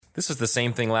This was the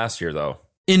same thing last year, though.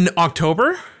 In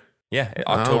October? Yeah,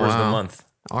 October's the month.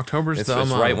 October's the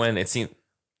month. It's right when it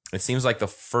seems like the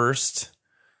first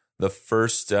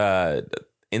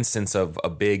instance of a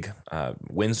big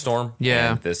windstorm.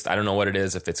 Yeah. And I don't know what it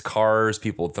is. If it's cars,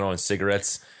 people throwing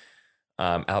cigarettes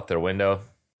out their window.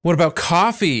 What about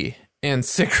coffee and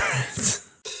cigarettes?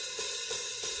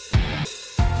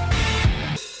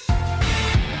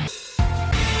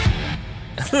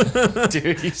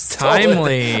 Dude, you stole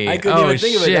timely. It. I couldn't even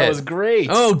think of it. That was great.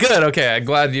 Oh, good. Okay, I'm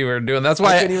glad you were doing. That's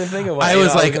why I couldn't even think of it. I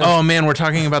was like, oh man, we're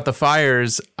talking about the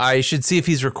fires. I should see if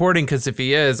he's recording, because if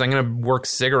he is, I'm gonna work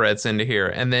cigarettes into here.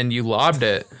 And then you lobbed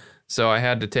it, so I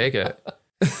had to take it.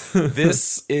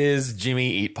 This is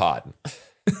Jimmy Eat Pod.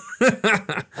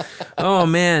 Oh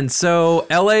man, so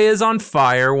LA is on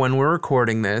fire when we're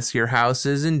recording this. Your house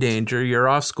is in danger. You're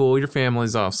off school. Your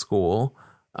family's off school.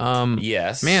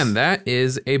 Yes, man, that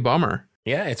is a bummer.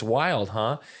 Yeah, it's wild,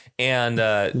 huh? And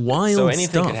wild so anything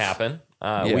stuff. could happen.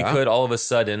 We could all of a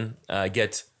sudden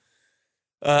get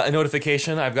a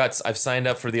notification. I've signed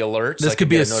up for the alerts. This could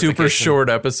be a super short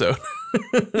episode.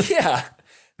 Yeah,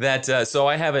 that. So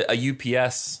I have a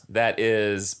UPS that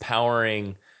is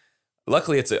powering.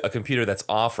 Luckily, it's a computer that's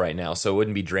off right now, so it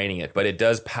wouldn't be draining it. But it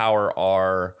does power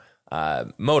our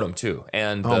modem too,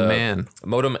 and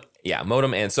modem. Yeah,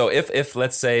 modem. And so if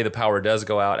let's say the power does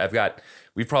go out,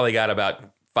 we've probably got about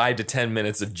 5 to 10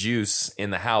 minutes of juice in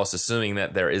the house, assuming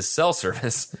that there is cell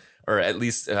service, or at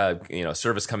least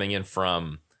service coming in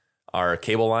from our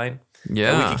cable line.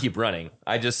 Yeah, we can keep running.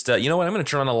 I just you know what? I'm going to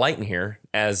turn on a light in here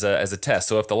as a test.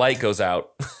 So if the light goes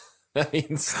out, that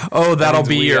means that'll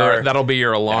be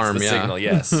your alarm. That's the signal.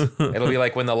 Yes, it'll be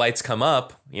like when the lights come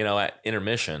up, at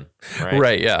intermission.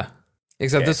 Right. Yeah.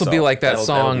 Except this will be like that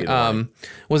song.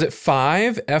 Was it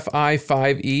 5?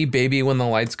 F-I-5-E, Baby When the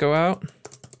Lights Go Out?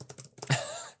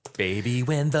 Baby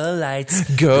When the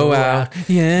Lights Go Out.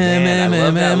 Yeah, man, I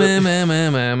love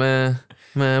that.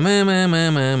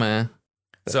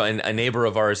 So a neighbor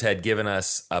of ours had given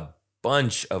us a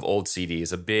bunch of old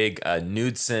CDs, a big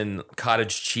Knudsen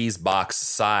cottage cheese box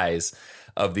size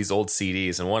of these old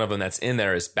CDs. And one of them that's in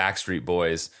there is Backstreet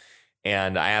Boys.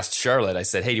 And I asked Charlotte, I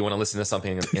said, hey, do you want to listen to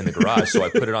something in the garage? So I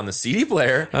put it on the CD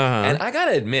player. And I got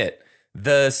to admit,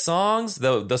 the songs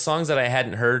that I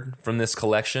hadn't heard from this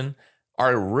collection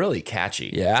are really catchy.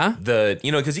 Yeah.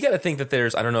 Because you got to think that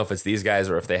I don't know if it's these guys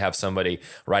or if they have somebody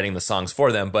writing the songs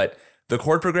for them, but the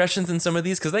chord progressions in some of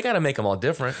these, because they got to make them all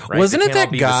different, right? Wasn't it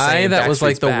that guy that was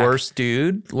like the worst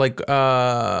dude? Like,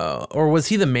 or was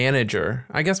he the manager?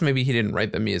 I guess maybe he didn't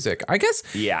write the music. I guess.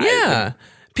 Yeah.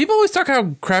 People always talk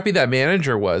how crappy that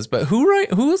manager was, but who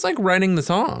was like writing the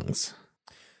songs?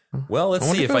 Well, let's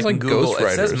see if I can Google.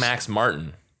 It says Max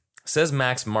Martin.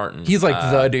 He's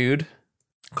like the dude.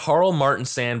 Carl Martin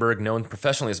Sandberg, known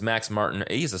professionally as Max Martin.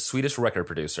 He's a Swedish record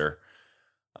producer.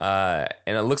 And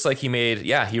it looks like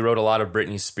he wrote a lot of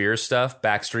Britney Spears stuff,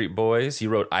 Backstreet Boys. He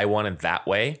wrote I Want It That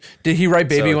Way. Did he write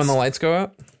Baby When the Lights Go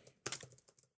Out?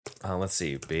 Let's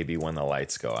see. Baby When the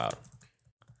Lights Go Out.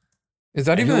 Is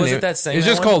that even the name? It's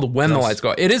just called When the Lights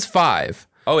Go Out. It is 5.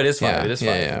 Oh, it is 5. Yeah, it is 5.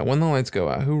 Yeah. When the Lights Go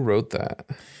Out. Who wrote that?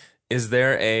 Is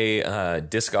there a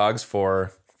Discogs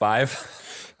for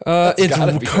 5?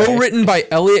 It's co-written by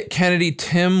Elliot Kennedy,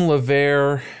 Tim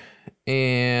LaVere,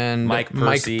 and Mike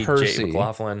Percy. Jay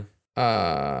McLaughlin.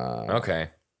 Okay.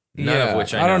 None of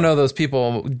which I know. I don't know those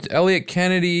people. Elliot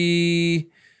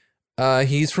Kennedy,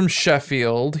 he's from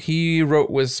Sheffield. He wrote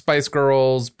with Spice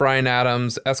Girls, Bryan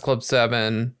Adams, S Club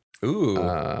 7. Ooh.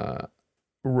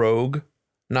 Rogue.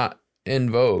 Not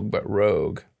In Vogue, but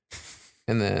Rogue.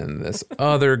 And then this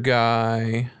other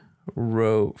guy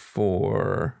wrote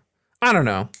for... I don't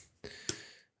know.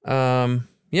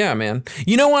 Yeah, man.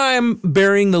 You know why I'm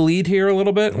burying the lead here a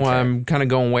little bit? Okay. Why I'm kind of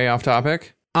going way off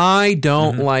topic? I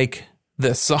don't like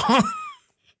this song.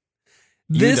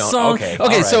 This song. Okay,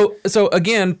 right. So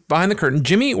again, behind the curtain,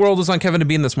 Jimmy Eat World was on Kevin and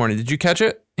Bean this morning. Did you catch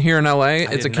it here in LA?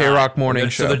 It's a K-Rock morning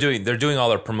show. So they're doing all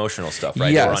their promotional stuff,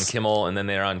 right? Yes. They were on Kimmel and then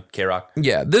they're on K-Rock.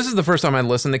 Yeah, this is the first time I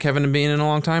listened to Kevin and Bean in a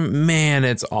long time. Man,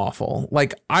 it's awful.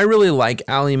 Like, I really like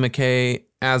Allie McKay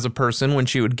as a person when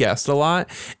she would guest a lot,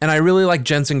 and I really like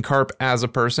Jensen Karp as a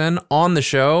person. On the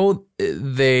show,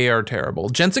 they are terrible.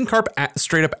 Jensen Karp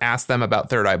straight up asked them about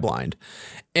Third Eye Blind,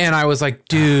 and I was like,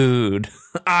 dude,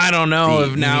 I don't know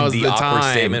if now is the time. The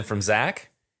awkward statement from Zach?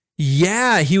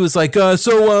 Yeah, he was like,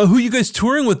 so who you guys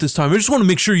touring with this time? I just want to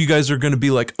make sure you guys are going to be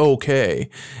like, okay.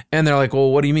 And they're like, well,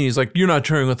 what do you mean? He's like, you're not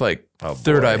touring with like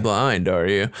Third Eye Blind, are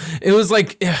you? It was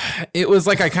like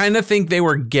I kind of think they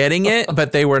were getting it,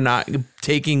 but they were not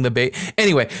taking the bait.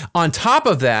 Anyway, on top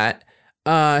of that,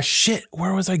 Shit,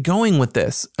 where was I going with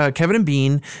this? Kevin and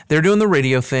Bean, they're doing the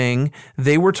radio thing.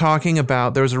 They were talking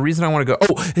about, there was a reason I want to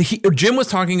go. Jim was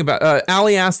talking about,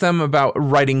 Allie asked them about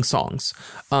writing songs.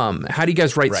 How do you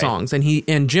guys write songs?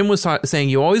 And Jim was saying,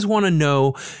 you always want to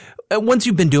know, once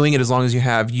you've been doing it as long as you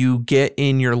have, you get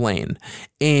in your lane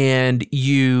and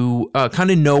you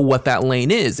kind of know what that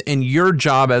lane is. And your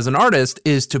job as an artist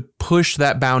is to push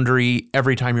that boundary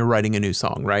every time you're writing a new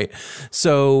song, right?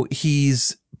 So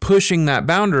he's pushing that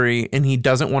boundary and he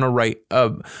doesn't want to write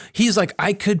he's like,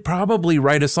 I could probably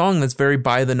write a song that's very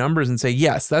by the numbers and say,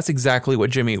 yes, that's exactly what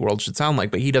Jimmy Eat World should sound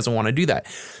like, but he doesn't want to do that.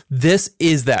 This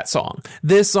is that song.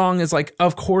 This song is like,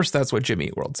 of course that's what Jimmy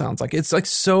Eat World sounds like. It's like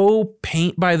so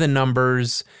paint by the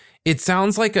numbers. It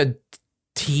sounds like a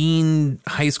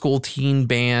high school teen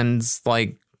band's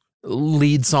like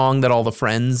lead song that all the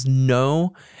friends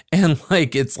know, and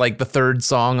like it's like the third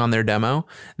song on their demo.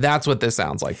 That's what this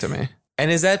sounds like to me. And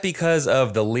is that because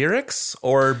of the lyrics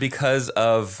or because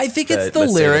of? I think it's the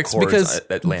lyrics because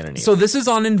that Landon needs? So this is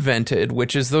on Invented,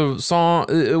 which is the song,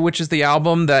 which is the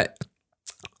album that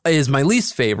is my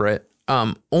least favorite.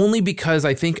 Only because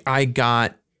I think I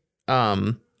got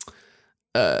a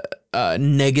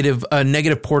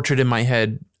negative portrait in my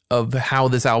head of how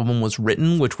this album was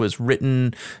written, which was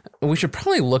written. We should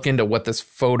probably look into what this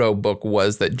photo book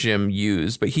was that Jim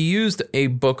used, but he used a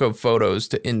book of photos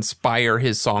to inspire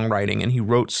his songwriting, and he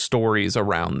wrote stories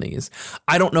around these.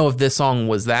 I don't know if this song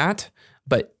was that,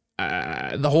 but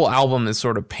the whole album is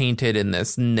sort of painted in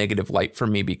this negative light for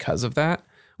me because of that,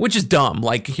 which is dumb.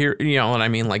 Like here, you know what I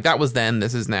mean? Like that was then,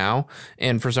 this is now.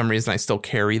 And for some reason I still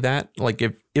carry that. Like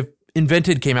if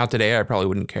Invented came out today, I probably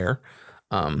wouldn't care.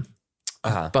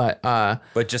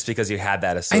 But just because you had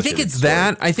that associated, I think it's story.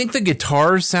 that. I think the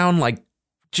guitars sound like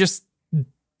just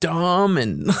dumb,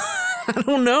 and I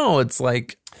don't know. It's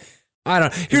like, I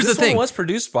don't. Here's the thing: one was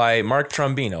produced by Mark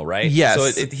Trombino, right? Yes.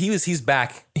 So he's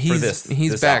back for this.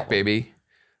 He's this back, album. baby.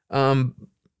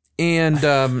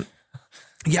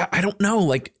 Yeah, I don't know.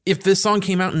 Like, if this song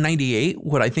came out in '98,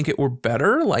 would I think it were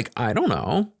better? Like, I don't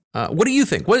know. What do you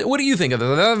think? What do you think of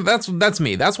this? That's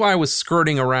me. That's why I was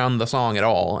skirting around the song at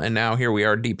all, and now here we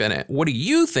are deep in it. What do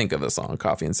you think of the song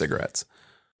Coffee and Cigarettes?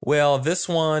 Well, this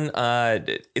one,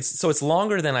 it's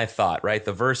longer than I thought, right?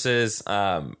 The verses,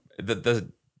 the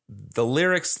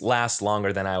lyrics last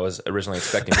longer than I was originally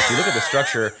expecting. But if you look at the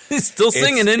structure, he's still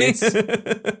singing, isn't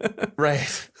he?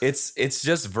 Right. It's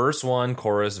just verse 1,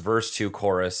 chorus, verse 2,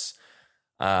 chorus.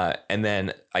 And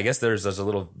then I guess there's a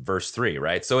little verse 3,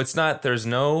 right? So it's not, there's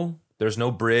no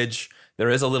bridge. There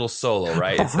is a little solo,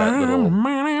 right? It's that little,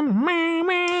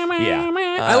 yeah.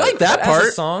 I like that part. As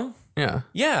a song. Yeah.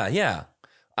 Yeah.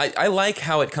 I like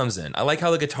how it comes in. I like how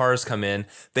the guitars come in.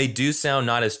 They do sound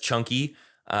not as chunky.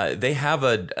 They have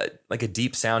a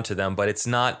deep sound to them, but it's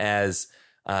not as,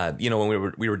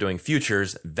 when we were doing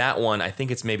Futures, that one, I think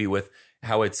it's maybe with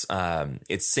how it's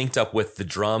synced up with the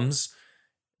drums.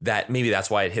 That maybe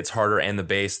that's why it hits harder, and the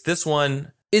bass. This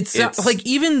one, it's like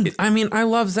I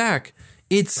love Zach.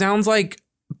 It sounds like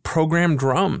programmed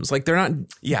drums. Like they're not.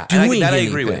 Yeah, doing I anything.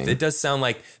 agree with. It does sound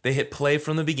like they hit play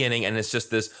from the beginning, and it's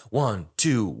just this 1,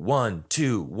 2, 1,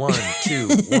 2, 1, 2,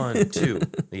 1, 2.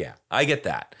 Yeah, I get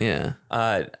that. Yeah.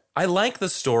 I like the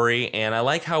story, and I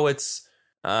like how it's.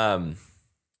 I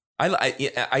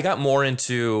got more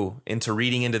into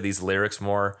reading into these lyrics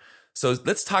more. So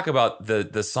let's talk about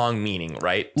the song meaning,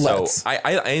 right? Let's. So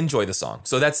I enjoy the song.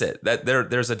 So that's it. That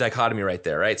there's a dichotomy right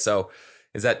there, right? So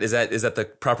is that the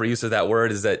proper use of that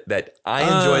word? Is that I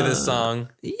enjoy this song?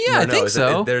 Yeah, I think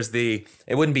so.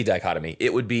 It wouldn't be dichotomy.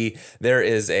 It would be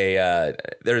there's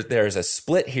a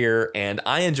split here, and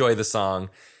I enjoy the song.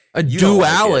 A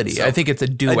duality. So I think it's a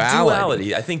duality. A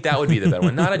duality. I think that would be the better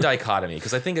one, not a dichotomy,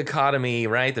 because I think a dichotomy,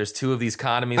 right? There's two of these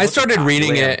economies. I started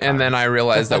reading it, and then I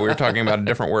realized that we were talking about a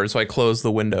different word, so I closed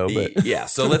the window. But yeah,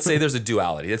 so let's say there's a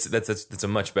duality. That's a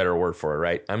much better word for it,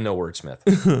 right? I'm no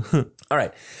wordsmith. All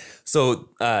right, so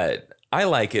I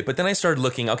like it, but then I started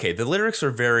looking. Okay, the lyrics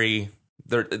are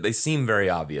they seem very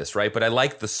obvious, right? But I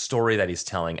like the story that he's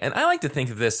telling, and I like to think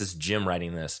of this as Jim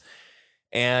writing this.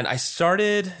 And I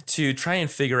started to try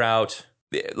and figure out.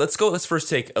 Let's first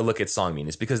take a look at song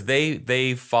meanings, because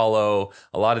they follow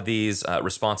a lot of these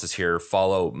responses here.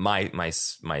 Follow my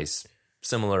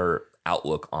similar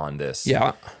outlook on this.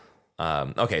 Yeah.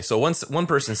 Okay. So one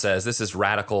person says, this is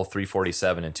Radical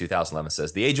 347 in 2011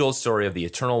 says, the age old story of the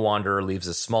eternal wanderer leaves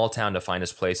a small town to find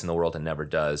his place in the world and never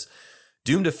does,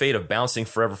 doomed to fate of bouncing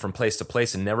forever from place to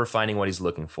place and never finding what he's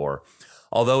looking for.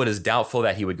 Although it is doubtful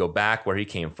that he would go back where he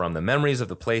came from, the memories of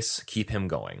the place keep him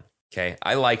going. Okay,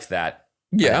 I liked that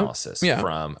analysis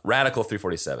from Radical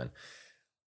 347.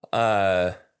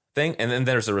 And then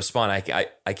there's a response.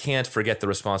 I can't forget the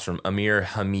response from Amir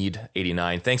Hamid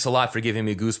 89. Thanks a lot for giving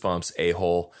me goosebumps,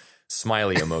 a-hole.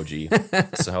 Smiley emoji.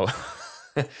 So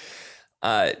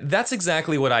that's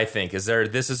exactly what I think.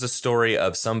 This is a story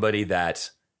of somebody that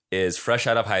is fresh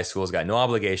out of high school, has got no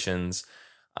obligations,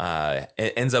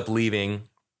 ends up leaving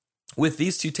with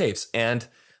these 2 tapes. And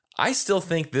I still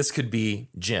think this could be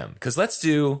Jim. Because let's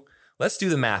do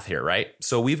the math here, right?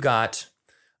 So we've got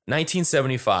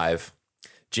 1975,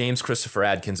 James Christopher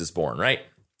Adkins is born, right?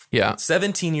 Yeah.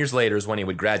 17 years later is when he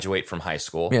would graduate from high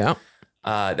school. Yeah.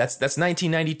 That's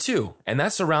 1992. And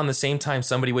that's around the same time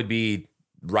somebody would be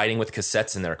riding with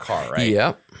cassettes in their car, right?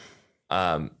 Yeah.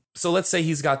 So let's say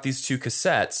he's got these 2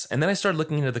 cassettes, and then I started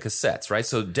looking into the cassettes, right?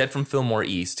 So Dead from Fillmore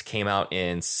East came out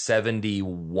in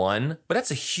 71, but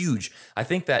that's I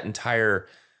think that entire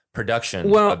production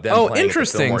of them playing at the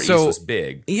Fillmore East was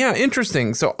big. Yeah,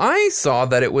 interesting. So I saw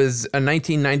that it was a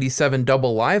 1997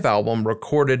 double live album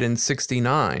recorded in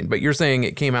 69, but you're saying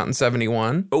it came out in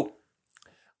 71? Oh,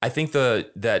 I think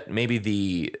that maybe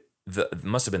the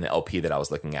must have been the LP that I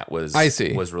was looking at was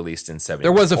released in 70.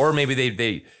 There was or maybe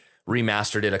they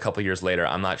remastered it a couple years later.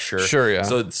 I'm not sure. Sure, yeah.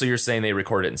 So you're saying they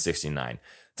recorded it in 69.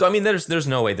 So I mean, there's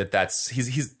no way that's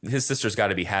his sister's got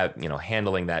to be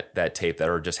handling that tape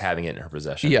or just having it in her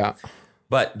possession. Yeah.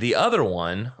 But the other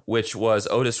one, which was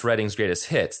Otis Redding's Greatest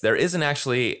Hits, there isn't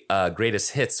actually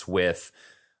Greatest Hits with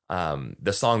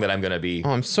the song that I'm going to be.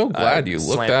 Oh, I'm so glad you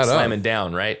looked that up. Slamming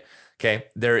down, right? Okay,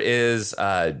 there is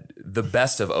the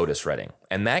Best of Otis Redding,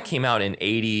 and that came out in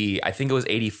 80. I think it was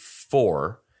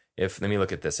 84. Let me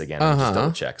look at this again, just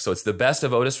double check. So it's the Best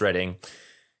of Otis Redding,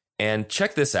 and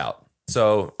check this out.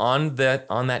 So on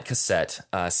that cassette,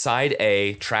 side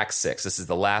A, track 6. This is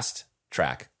the last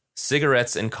track.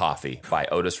 Cigarettes and Coffee by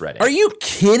Otis Redding. Are you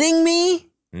kidding me?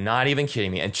 Not even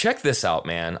kidding me. And check this out,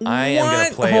 man. I am going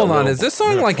to play. Hold on, is this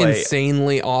song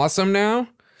insanely awesome now?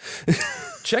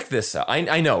 Check this out.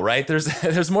 I know, right?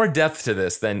 There's more depth to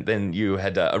this than you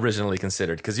had originally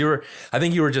considered, because I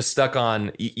think you were just stuck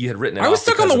on. You had written it. I was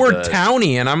stuck on the word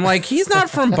townie, and I'm like, he's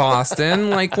not from Boston.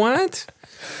 Like what?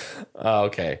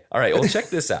 Okay. All right. Well, check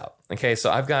this out. Okay, so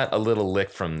I've got a little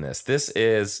lick from this. This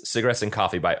is Cigarettes and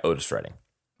Coffee by Otis Redding.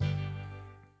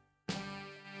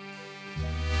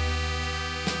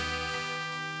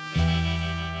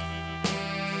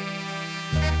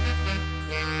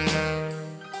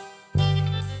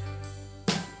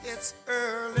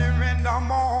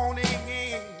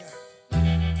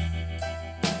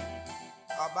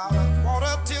 About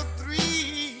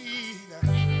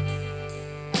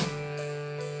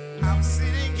 2:45. I'm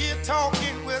sitting here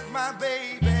talking with my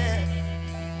baby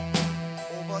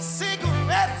over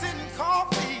cigarettes and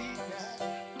coffee.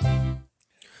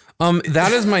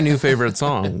 That is my new favorite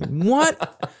song.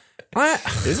 What?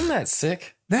 Isn't that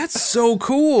sick? That's so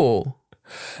cool.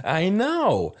 I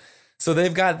know. So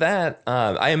they've got that.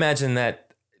 I imagine that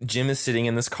Jim is sitting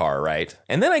in this car, right?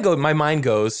 And then my mind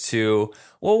goes to,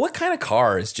 well, what kind of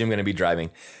car is Jim going to be driving?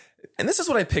 And this is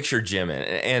what I picture Jim in.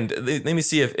 And let me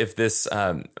see if this.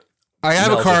 I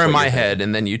have a car in my head,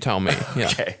 and then you tell me. Yeah.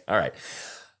 Okay. All right.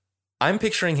 I'm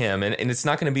picturing him, and it's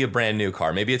not going to be a brand new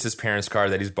car. Maybe it's his parents' car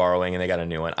that he's borrowing, and they got a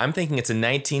new one. I'm thinking it's a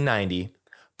 1990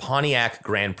 Pontiac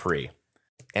Grand Prix.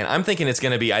 And I'm thinking it's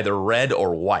going to be either red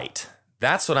or white.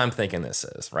 That's what I'm thinking this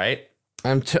is, right?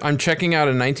 I'm checking out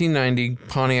a 1990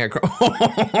 Pontiac.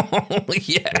 Oh,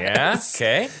 yes. Yeah.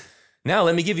 Okay. Now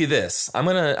let me give you this. I'm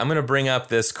gonna bring up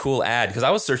this cool ad because I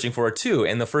was searching for it too,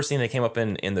 and the first thing that came up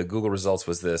in the Google results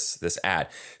was this ad.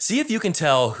 See if you can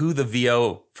tell who the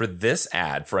VO for this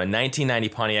ad for a 1990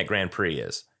 Pontiac Grand Prix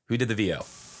is. Who did the VO?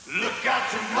 Look out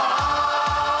tomorrow.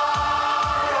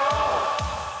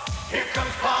 Here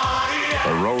comes Pontiac.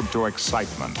 The road to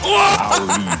excitement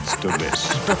now leads to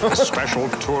this, a special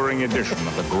touring edition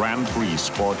of the Grand Prix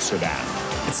Sports Sedan.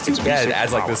 It's too bad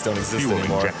ads like this don't exist fuel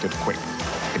anymore. Injected quick.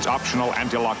 Its optional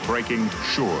anti-lock braking,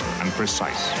 sure and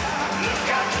precise.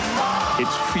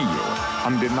 Its feel,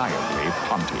 undeniably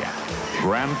Pontiac.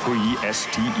 Grand Prix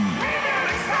STE.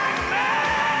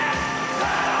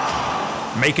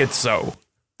 Make it so.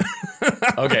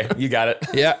 Okay, you got it.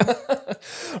 Yeah.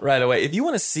 Right away. If you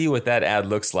want to see what that ad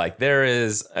looks like, there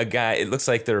is a guy, it looks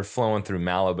like they're flowing through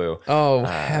Malibu. Oh,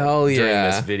 hell yeah. During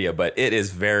this video, but it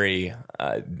is very,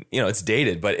 it's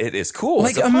dated, but it is cool.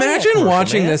 Like, imagine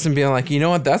watching this and being like, you know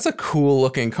what? That's a cool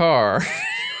looking car.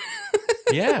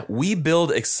 Yeah, we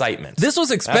build excitement. This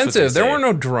was expensive. There were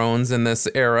no drones in this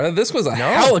era. This was a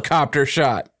helicopter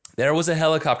shot. There was a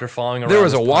helicopter following around. There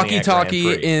was a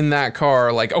walkie-talkie in that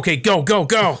car. Like, okay, go, go,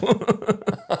 go.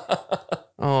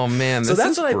 Oh man, So this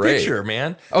that's is what great. I picture,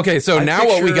 man. Okay, so I now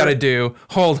what we picture- got to do,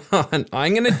 hold on.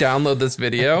 I'm going to download this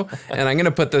video and I'm going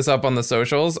to put this up on the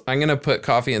socials. I'm going to put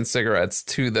coffee and cigarettes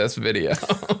to this video.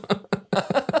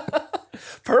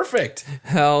 Perfect.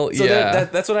 Hell So yeah.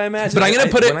 that's what I imagine. But I'm going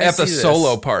to put it when I at the see this-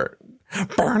 solo part.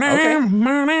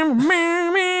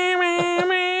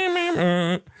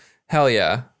 Hell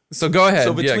yeah. So go ahead.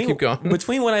 So between, yeah, keep going.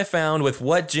 between what I found with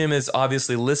what Jim is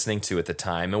obviously listening to at the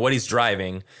time and what he's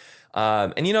driving,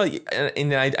 and you know,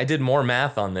 and I did more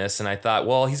math on this, and I thought,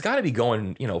 well, he's got to be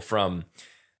going, you know,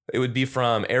 it would be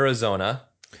from Arizona,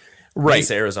 Right.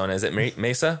 Mesa, Arizona. Is it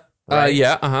Mesa? Right?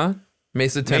 Yeah, uh-huh.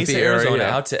 Mesa, Tempe Mesa, area. Arizona,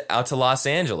 yeah. out to Los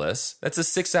Angeles. That's a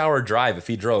 6-hour drive if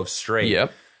he drove straight.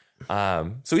 Yep.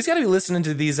 So he's got to be listening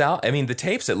to these out. I mean, the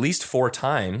tapes at least 4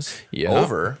 times Yeah.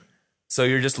 over. So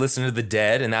you're just listening to the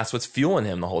Dead, and that's what's fueling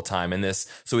him the whole time. And this,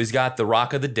 so he's got the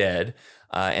Rock of the Dead,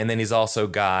 and then he's also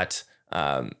got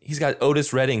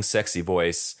Otis Redding's sexy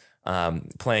voice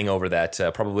playing over that.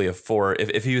 Probably a 4.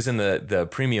 If he was in the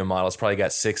premium model, it's probably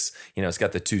got 6. You know, it's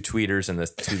got the 2 tweeters and the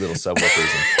 2 little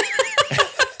subwoofers.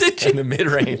 Did In the mid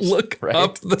range, look right?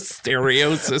 up the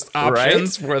stereo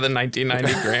options for the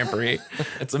 1990 Grand Prix?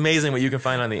 It's amazing what you can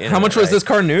find on the internet. How much was right? this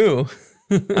car new?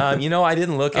 You know, I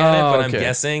didn't look at it, but I'm okay.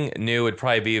 guessing new would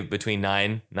probably be between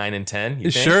 9 and 10. You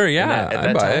think? Sure, In yeah. that- at I'd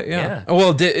that buy time? it, yeah.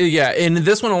 Well, yeah, and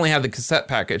this one only had the cassette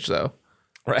package, though.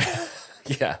 Right.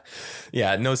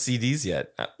 Yeah. No CDs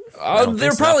yet. I don't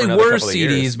There think so, not probably for another were couple of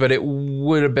years. CDs, but it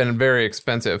would have been very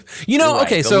expensive. You know, You're right.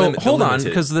 okay, The so limit- the hold on, limited.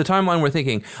 because the timeline we're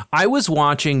thinking. I was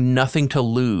watching Nothing to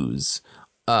Lose.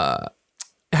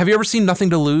 Have you ever seen Nothing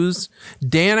to Lose?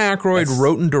 Dan Aykroyd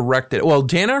wrote and directed it. Well,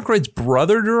 Dan Aykroyd's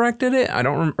brother directed it.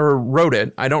 Or wrote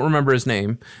it. I don't remember his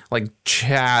name, like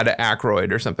Chad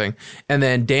Aykroyd or something. And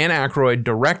then Dan Aykroyd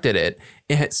directed it.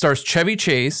 It stars Chevy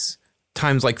Chase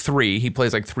times like 3. He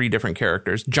plays like 3 different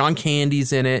characters. John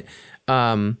Candy's in it.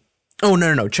 Oh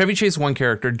no. Chevy Chase is one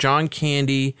character. John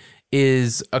Candy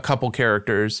is a couple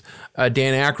characters. Dan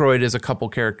Aykroyd is a couple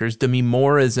characters. Demi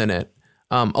Moore is in it.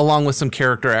 Along with some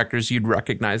character actors you'd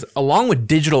recognize, along with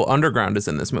Digital Underground is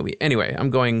in this movie. Anyway, I'm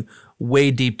going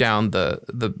way deep down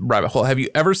the rabbit hole. Have you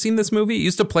ever seen this movie? It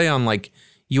used to play on like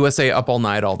USA Up All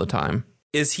Night all the time.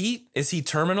 Is he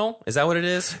terminal? Is that what it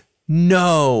is?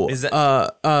 No, Is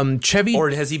that Chevy or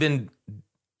has he been?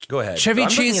 Go ahead. Chevy I'm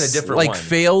looking at Chase a different like one.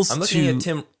 fails I'm looking to. at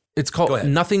Tim. It's Go called ahead.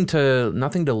 Nothing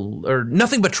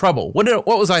But Trouble. What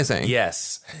was I saying?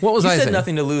 Yes. What was you I said saying?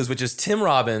 Nothing to Lose, which is Tim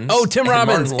Robbins. Oh, Tim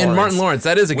Robbins and Martin Lawrence.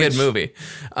 That is a good Which- movie.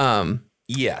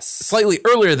 Yes. Slightly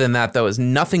earlier than that, though, is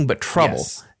Nothing But Trouble.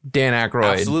 Yes. Dan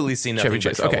Aykroyd. Absolutely seen Nothing Chevy But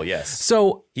Chase. Trouble. Okay. Yes.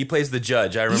 So He plays the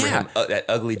judge. I remember Yeah. him, that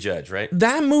ugly judge, right?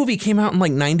 that movie came out in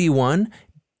like 91.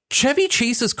 Chevy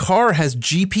Chase's car has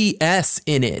GPS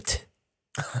in it.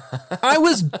 I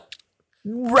was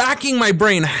racking my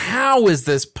brain. How is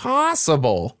this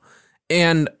possible?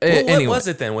 And Well, what anyway, was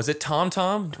it then? Was it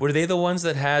TomTom? Were they the ones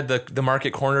that had the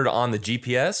market cornered on the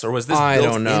GPS, or was this I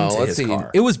built don't know. into Let's his see.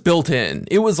 car? It was built in.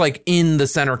 It was like in the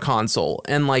center console.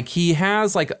 And like he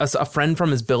has like a friend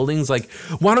from his buildings like,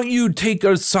 why don't you take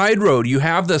a side road? You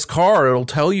have this car. It'll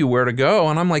tell you where to go.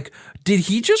 And I'm like, did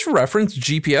he just reference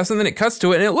GPS? And then it cuts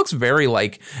to it and it looks very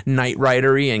like Knight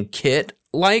Rider-y and Kit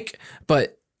like,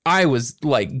 but I was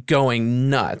like going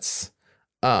nuts.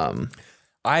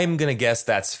 I'm gonna guess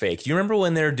that's fake. Do you remember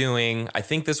when they're doing? I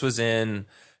think this was in.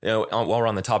 You know, while we're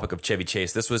on the topic of Chevy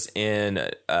Chase, this was in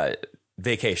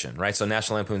Vacation, right? So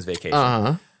National Lampoon's Vacation.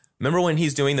 Uh-huh. Remember when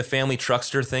he's doing the family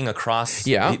truckster thing across?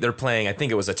 Yeah. They're playing. I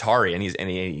think it was Atari, and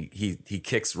he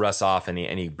kicks Russ off, and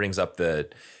he brings up and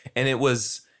it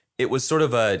was sort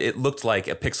of it looked like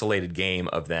a pixelated game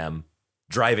of them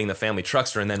driving the family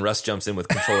truckster, and then Russ jumps in with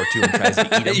controller 2 and tries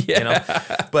to eat him. Yeah. You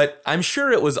know, but I'm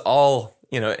sure it was all.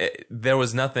 You know, there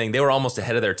was nothing. They were almost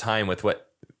ahead of their time with what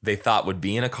they thought would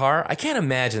be in a car. I can't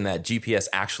imagine that GPS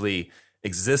actually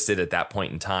existed at that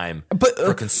point in time But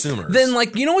for consumers. Then,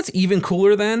 like, you know what's even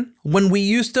cooler then? When we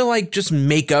used to, like, just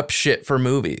make up shit for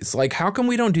movies. Like, how come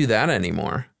we don't do that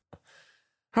anymore?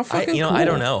 How fucking cool. I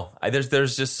don't know.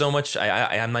 There's just so much.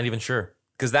 I'm not even sure.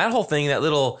 Because that whole thing, that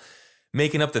little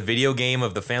making up the video game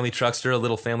of the family truckster, a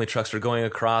little family truckster going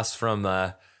across from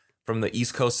the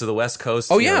East Coast to the West Coast.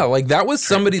 Oh, you yeah. know, like, that was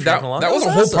somebody that tracking along. was That a was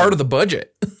whole awesome. part of the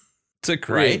budget to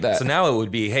create right. that. So now it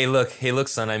would be, hey, look,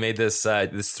 son, I made this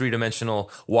 3-dimensional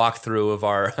walkthrough of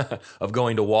our of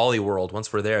going to Wally World.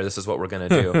 Once we're there, this is what we're gonna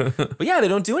do. But yeah, they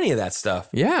don't do any of that stuff.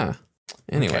 Yeah.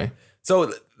 Anyway. Okay.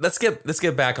 So let's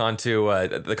get back onto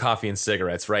the coffee and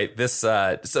cigarettes, right?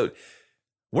 So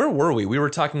where were we? We were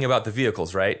talking about the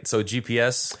vehicles, right? So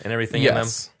GPS and everything in them.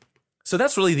 Yes. So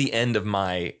that's really the end of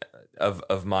my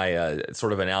of my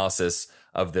sort of analysis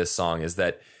of this song is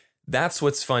that that's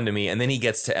what's fun to me. And then he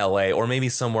gets to LA or maybe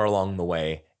somewhere along the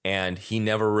way and he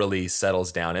never really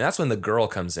settles down. And that's when the girl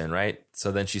comes in, right?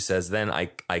 So then she says, then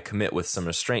I commit with some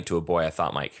restraint to a boy I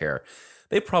thought might care.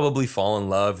 They probably fall in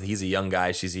love. He's a young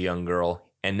guy, she's a young girl,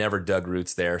 and never dug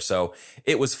roots there. So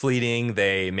it was fleeting.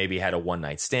 They maybe had a one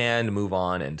night stand, move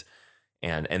on, and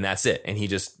that's it. And he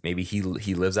just maybe he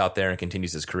lives out there and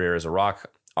continues his career as a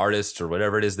rock artist or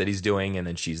whatever it is that he's doing, and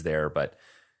then she's there. But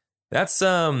that's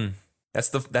it.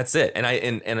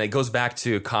 And it goes back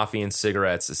to coffee and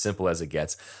cigarettes, as simple as it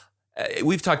gets.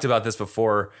 We've talked about this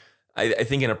before. I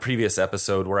think in a previous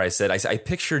episode where I said I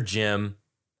picture Jim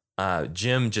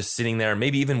just sitting there,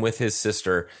 maybe even with his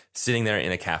sister, sitting there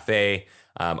in a cafe.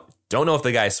 Don't know if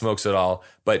the guy smokes at all,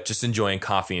 but just enjoying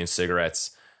coffee and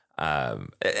cigarettes. And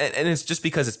it's just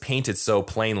because it's painted so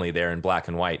plainly there in black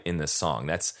and white in this song.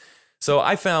 So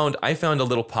I found a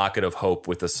little pocket of hope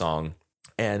with the song,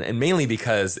 and mainly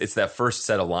because it's that first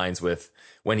set of lines with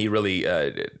when he really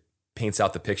paints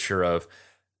out the picture of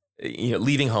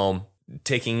leaving home,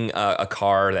 taking a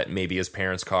car that may be his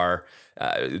parents' car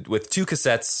with 2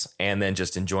 cassettes, and then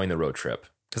just enjoying the road trip.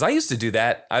 Because I used to do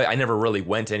that. I never really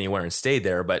went anywhere and stayed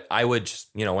there, but I would just,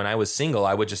 when I was single,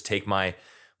 I would just take my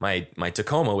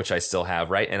Tacoma, which I still have,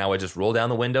 right? And I would just roll down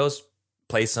the windows,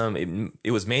 play some.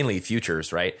 It was mainly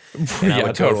Futures, right? And I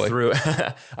would go through.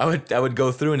 I would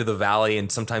go through into the valley and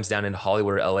sometimes down into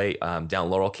Hollywood, LA, down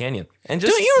Laurel Canyon. And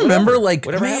just don't you remember,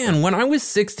 whatever man, happened. when I was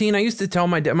 16, I used to tell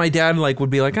my dad would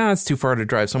be like, it's too far to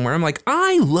drive somewhere. I'm like,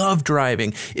 I love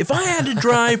driving. If I had to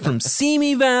drive from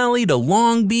Simi Valley to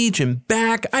Long Beach and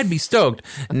back, I'd be stoked.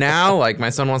 Now, my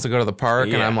son wants to go to the park,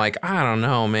 and I'm like, I don't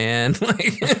know, man.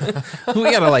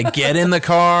 We gotta get in the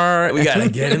car. We gotta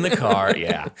get in the car.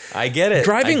 Yeah, I get it.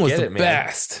 Driving was the man.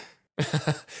 best.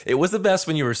 It was the best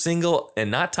when you were single and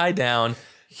not tied down,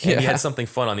 and you had something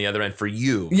fun on the other end for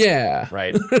you. Yeah.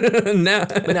 Right. But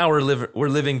now we're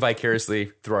living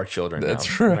vicariously through our children.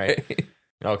 That's now, right.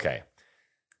 Okay.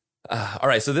 All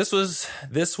right. So this was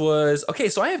okay.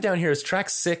 So I have down here is track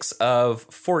 6 of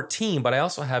 14, but I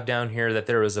also have down here that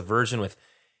there was a version with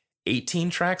 18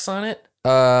 tracks on it.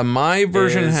 My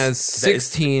version has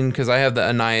 16 because I have the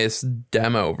Anais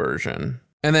demo version.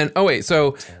 And then,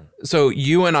 so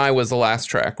You and I was the last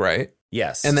track, right?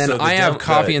 Yes. And then so I have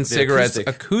Coffee and Cigarettes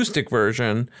acoustic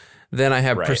version. Then I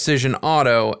have Precision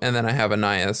Auto, and then I have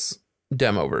Anais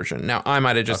demo version. Now, I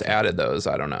might have just added those.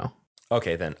 I don't know.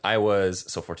 Okay, then I was,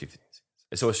 14.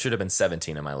 So it should have been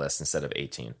 17 on my list instead of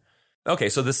 18. Okay,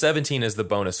 so the 17 is the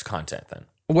bonus content then.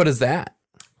 What is that?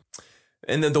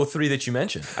 And then the 3 that you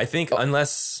mentioned, I think,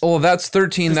 unless... Oh, that's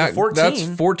 13. That's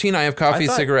 14. I have Coffee,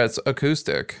 Cigarettes,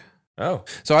 Acoustic. Oh.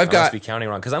 So I've got... I must be counting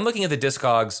wrong, because I'm looking at the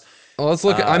Discogs. Well, let's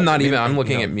look at... I'm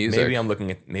looking at music.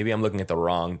 Maybe I'm looking at the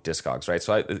wrong Discogs, right?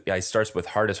 So I starts with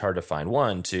Hard is Hard to Find.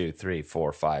 1, 2, 3,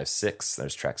 4, 5, 6.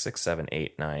 There's track 6, 7,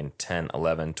 8, 9, 10,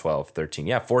 11, 12, 13.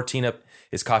 Yeah, 14 up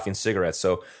is Coffee and Cigarettes.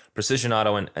 So Precision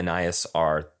Auto and Anais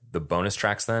are the bonus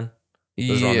tracks then?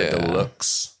 Those are on the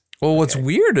deluxe. Well, what's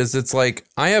weird is it's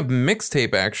I have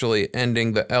Mixtape actually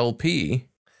ending the LP.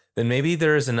 Then maybe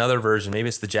there is another version. Maybe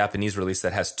it's the Japanese release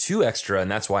that has 2 extra, and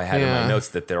that's why I had in my notes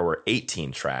that there were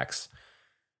 18 tracks.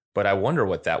 But I wonder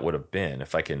what that would have been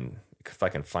if I can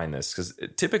find this, because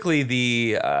typically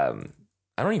the I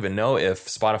don't even know if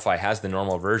Spotify has the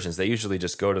normal versions. They usually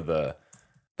just go to the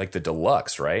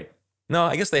deluxe, right? No,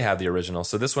 I guess they have the original.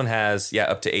 So this one has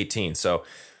up to 18. So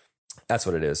that's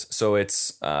what it is. So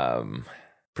it's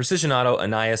Precision Auto,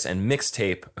 Anais, and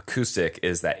Mixtape Acoustic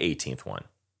is that 18th one.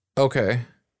 Okay.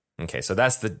 Okay, so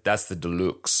that's the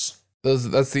deluxe.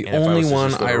 That's the only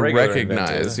one I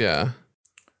recognize. Yeah.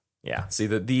 Yeah. See,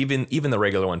 even the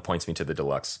regular one points me to the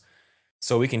deluxe.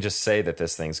 So we can just say that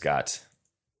this thing's got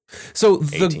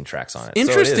 18 tracks on it.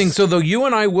 Interesting. So the You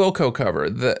and I Wilco cover,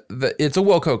 it's a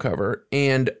Wilco cover,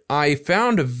 and I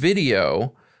found a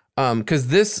video because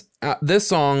this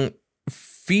song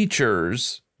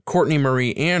features Courtney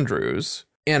Marie Andrews,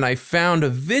 and I found a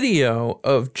video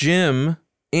of Jim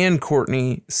and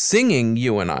Courtney singing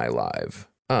You and I live.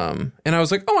 And I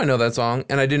was like, oh, I know that song.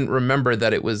 And I didn't remember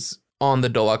that it was on the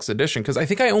deluxe edition, because I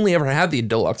think I only ever had the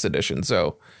deluxe edition.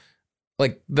 So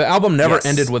the album never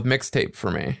ended with Mixtape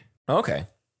for me. Okay.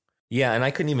 Yeah, and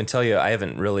I couldn't even tell you. I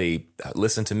haven't really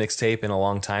listened to Mixtape in a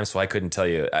long time, so I couldn't tell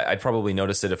you. I'd probably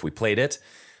notice it if we played it.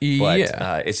 But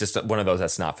it's just one of those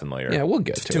that's not familiar. Yeah, we'll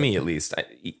get to it. Me, at least.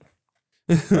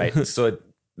 Right? So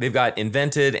they've got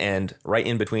Invented, and right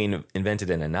in between Invented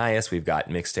and Anais, we've got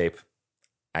Mixtape.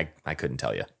 I couldn't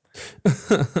tell you.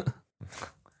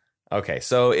 Okay,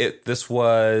 so this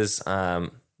was,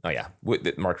 Mark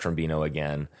Trombino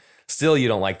again. Still, you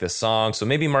don't like this song, so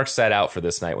maybe Mark sat out for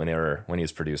this night when he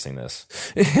was producing this.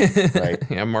 Right?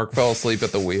 Yeah, Mark fell asleep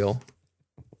at the wheel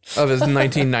of his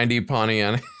 1990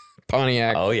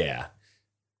 Pontiac. Oh yeah,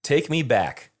 take me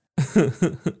back.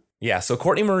 Yeah. So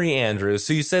Courtney Marie Andrews.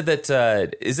 So you said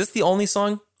that is this the only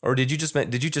song, or did you just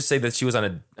say that she was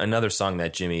on another song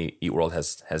that Jimmy Eat World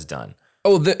has done?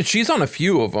 Oh, she's on a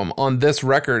few of them on this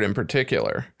record in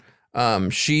particular.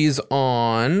 She's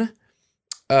on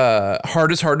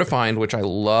Heart is Hard to Find, which I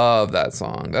love that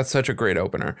song. That's such a great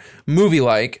opener. Movie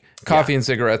Like, Coffee and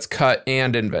Cigarettes, Cut,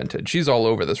 and Invented. She's all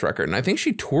over this record. And I think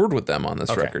she toured with them on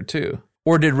this record too.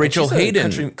 Or did Rachel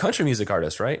Hayden? Country music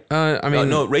artist, right? I mean,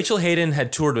 no, Rachel Hayden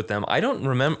had toured with them. I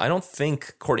don't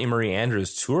think Courtney Marie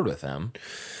Andrews toured with them.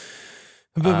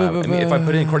 I mean, if I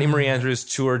put in Courtney Marie Andrews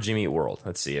tour Jimmy Eat World,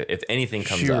 let's see if anything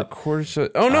comes up.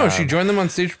 She joined them on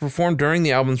stage to perform during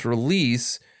the album's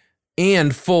release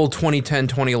and full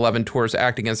 2010-2011 tours,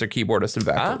 act against their keyboardist and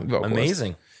back vocalist.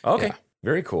 Amazing. Okay. Yeah.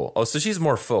 Very cool. Oh, so she's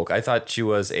more folk. I thought she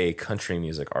was a country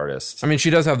music artist. I mean, she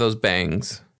does have those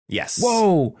bangs. Yes.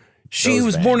 Whoa. She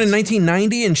was born in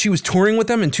 1990 and she was touring with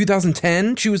them in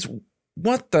 2010. She was,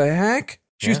 what the heck?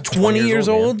 She was 20 years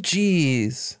old?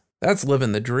 Jeez. That's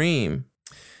living the dream.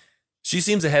 She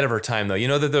seems ahead of her time, though. You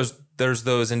know that there's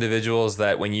those individuals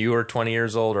that when you were 20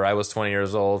 years old or I was 20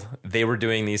 years old, they were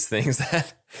doing these things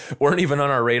that weren't even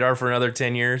on our radar for another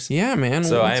 10 years. Yeah, man.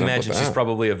 So I imagine she's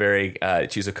probably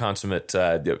she's a consummate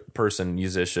person,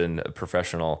 musician,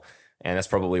 professional. And that's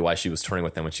probably why she was touring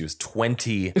with them when she was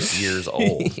 20 years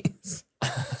old.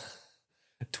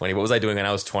 20. What was I doing when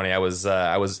I was 20? I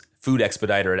was food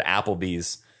expediter at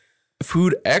Applebee's.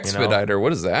 Food expediter? You know?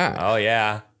 What is that? Oh,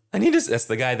 yeah. That's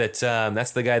the guy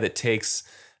that takes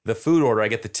the food order. I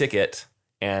get the ticket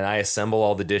and I assemble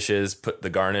all the dishes, put the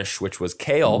garnish, which was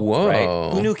kale. Whoa.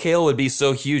 Right? Who knew kale would be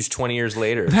so huge 20 years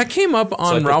later? That came up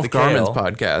on Ralph Garman's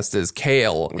podcast as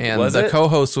kale. And the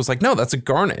co-host was like, no, that's a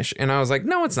garnish. And I was like,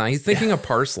 no, it's not. He's thinking of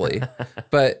parsley.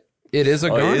 But it is a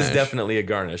garnish. It is definitely a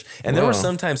garnish. And there were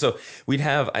some times, so we'd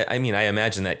have, I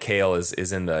imagine that kale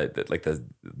is in the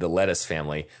lettuce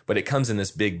family, but it comes in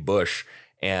this big bush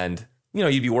and you know,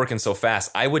 you'd be working so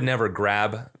fast. I would never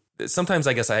grab. Sometimes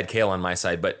I guess I had kale on my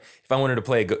side, but if I wanted to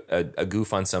play a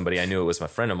goof on somebody, I knew it was my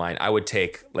friend of mine. I would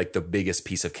take like the biggest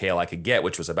piece of kale I could get,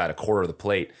 which was about a quarter of the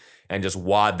plate, and just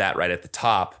wad that right at the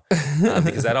top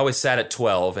because that always sat at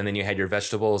 12, and then you had your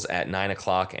vegetables at 9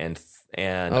 o'clock and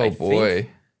oh boy,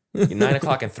 9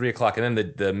 o'clock and 3 o'clock, and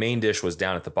then the main dish was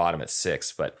down at the bottom at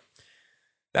 6, but.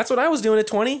 That's what I was doing at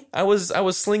 20. I was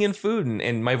slinging food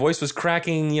and my voice was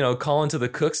cracking, you know, calling to the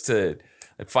cooks to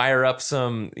fire up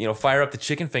the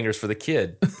chicken fingers for the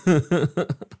kid.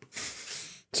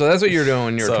 So that's what you're doing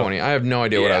when you're 20. I have no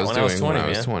idea what I was doing when I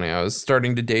was 20. I was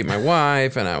starting to date my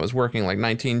wife and I was working like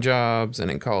 19 jobs and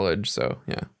in college. So,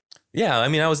 yeah. Yeah. I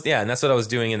mean, and that's what I was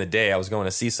doing in the day. I was going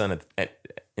to CSUN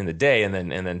in the day and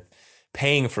then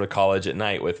paying for college at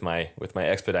night with my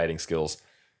expediting skills.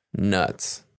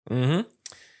 Nuts. Mm-hmm.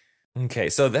 Okay,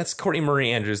 so that's Courtney Marie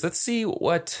Andrews. Let's see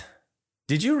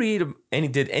did you read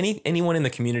did anyone in the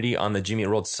community on the Jimmy Eat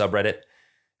World subreddit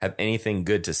have anything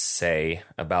good to say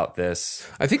about this?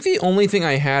 I think the only thing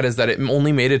I had is that it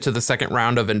only made it to the second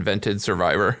round of Invented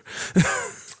Survivor.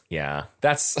 Yeah,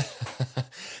 that's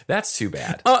too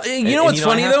bad. You know what's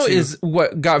funny though is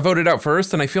what got voted out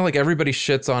first, and I feel like everybody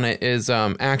shits on it is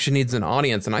Action Needs an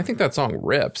Audience, and I think that song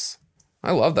rips.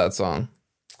 I love that song.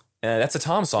 That's a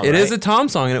Tom song, It is a Tom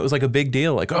song, and it was like a big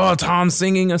deal. Like, oh, Tom's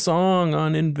singing a song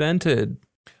on Invented.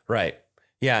 Right.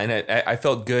 Yeah, and I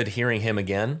felt good hearing him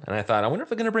again, and I thought, I wonder if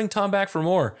they're going to bring Tom back for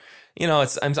more. You know,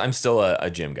 I'm still a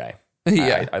Jim guy.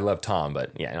 Yeah, I love Tom,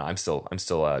 but yeah, no, I'm still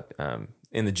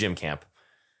in the Jim camp.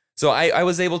 So I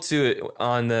was able to,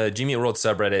 on the Jimmy Eat World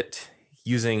subreddit,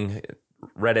 using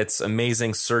Reddit's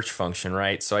amazing search function,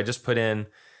 right? So I just put in,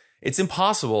 it's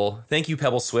impossible. Thank you,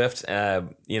 Pebble Swift.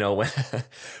 You know,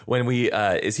 when we,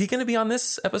 is he going to be on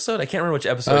this episode? I can't remember which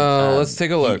episode. Let's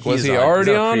take a look. Was he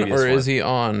already on, or is he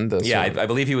on this? Yeah, I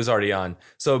believe he was already on.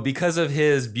 So because of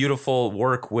his beautiful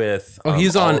work with...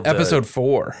 he's on episode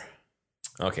 4.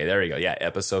 Okay, there you go. Yeah,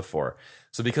 episode 4.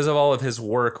 So because of all of his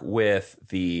work with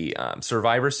the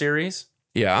Survivor series...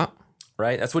 Yeah.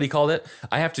 Right? That's what he called it.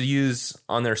 I have to use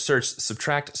on their search,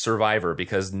 subtract Survivor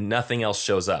because nothing else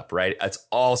shows up, right? It's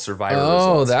all Survivor results.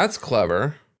 Oh, that's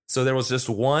clever. So there was just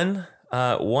one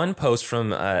post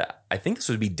from, I think this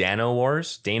would be Dano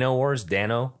Wars,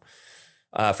 from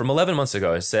 11 months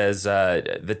ago. It says,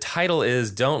 the title is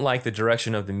Don't Like the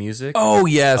Direction of the Music. Oh,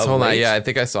 yes. Hold on. Yeah, I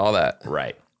think I saw that.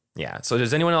 Right. Yeah. So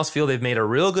does anyone else feel they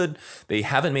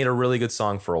haven't made a really good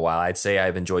song for a while? I'd say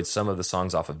I've enjoyed some of the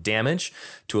songs off of Damage,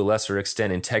 to a lesser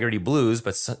extent Integrity Blues,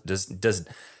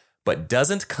 but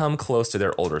doesn't come close to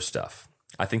their older stuff.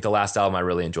 I think the last album I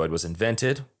really enjoyed was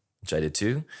Invented, which I did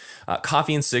too.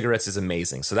 Coffee and Cigarettes is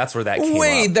amazing. So that's where that came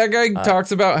up. That guy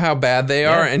talks about how bad they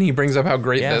are, and he brings up how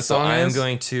great this so song I am is.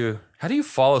 going to. How do you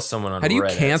follow someone on Reddit? How do you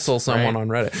cancel someone on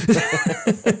Reddit?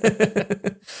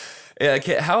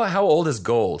 How old is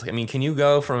gold? I mean, can you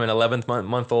go from an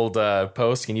 11-month old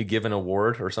post? Can you give an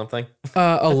award or something?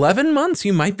 11 months,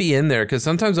 you might be in there, because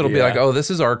sometimes it'll be like, oh, this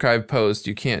is archive post.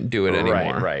 You can't do it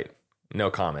anymore. Right.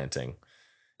 No commenting.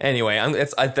 Anyway,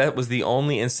 that was the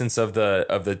only instance of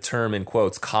the term in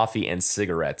quotes coffee and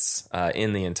cigarettes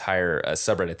in the entire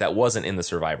subreddit that wasn't in the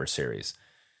Survivor series.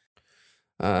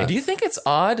 And do you think it's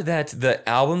odd that the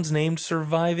album's named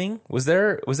Surviving? Was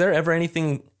there ever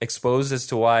anything exposed as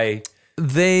to why?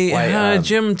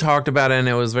 Jim talked about it, and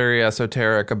it was very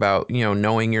esoteric about,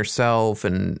 knowing yourself,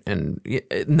 and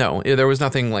no, there was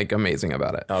nothing like amazing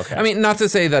about it. Okay. I mean, not to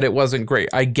say that it wasn't great.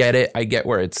 I get it. I get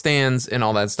where it stands and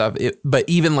all that stuff. But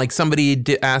even like somebody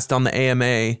asked on the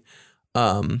AMA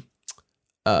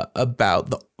about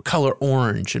the color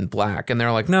orange and black, and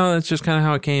they're like, no, that's just kind of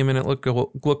how it came, and it looked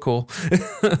cool.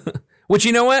 Which,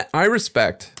 you know what? I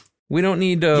respect. We don't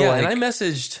need to. Yeah, and I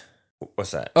messaged.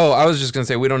 What's that? Oh, I was just gonna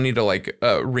say we don't need to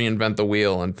reinvent the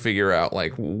wheel and figure out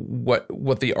like what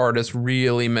the artist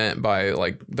really meant by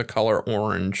like the color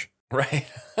orange. Right.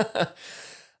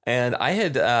 And I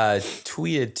had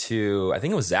tweeted to, I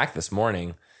think it was Zach this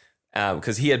morning,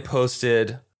 because he had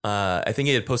posted. I think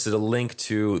he had posted a link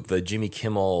to the Jimmy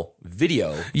Kimmel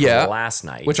video from last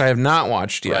night, which I have not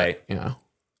watched yet. Right. Yeah.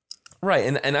 Right.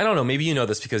 And I don't know, maybe you know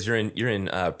this because you're in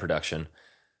production.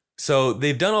 So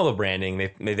they've done all the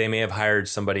branding. They may have hired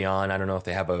somebody on. I don't know if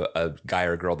they have a guy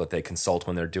or a girl that they consult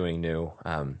when they're doing new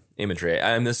imagery.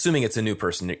 I'm assuming it's a new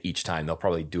person each time. They'll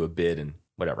probably do a bid and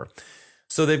whatever.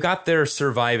 So they've got their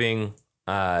Surviving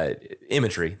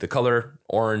imagery, the color,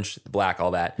 orange, black, all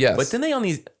that. Yes. But then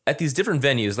at these different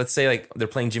venues, let's say like they're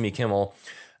playing Jimmy Kimmel,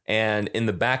 and in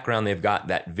the background they've got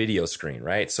that video screen,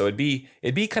 right? So it'd be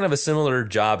kind of a similar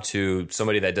job to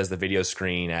somebody that does the video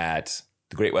screen at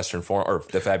the Great Western Forum or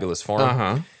the Fabulous Forum.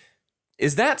 Uh-huh.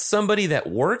 Is that somebody that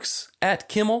works at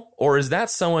Kimmel, or is that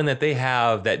someone that they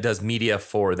have that does media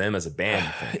for them as a band?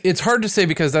 You think? It's hard to say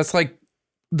because that's like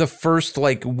the first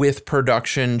like with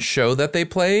production show that they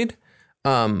played.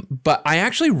 But I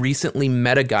actually recently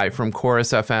met a guy from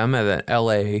Chorus FM at an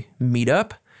LA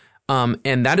meetup.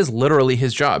 And that is literally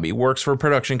his job. He works for a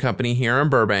production company here in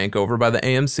Burbank over by the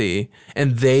AMC,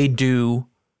 and they do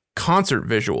concert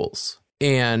visuals.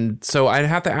 And so I'd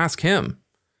have to ask him.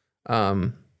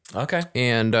 Okay.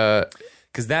 And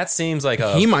because that seems like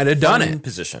he might have done it.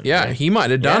 Position. Yeah, right? he might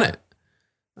have done it.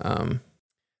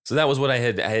 So that was what I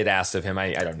had asked of him.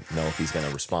 I don't know if he's going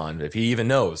to respond, if he even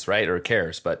knows, right, or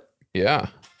cares. But yeah,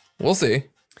 we'll see.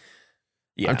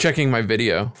 Yeah. I'm checking my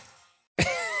video.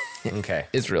 Okay.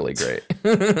 It's really great.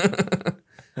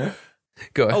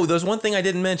 Go ahead. Oh, there's one thing I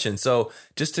didn't mention. So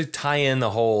just to tie in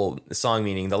the whole song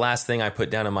meaning, the last thing I put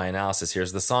down in my analysis here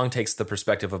is the song takes the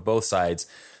perspective of both sides,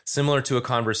 similar to a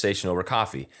conversation over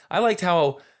coffee. I liked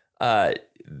how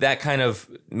that kind of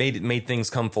made things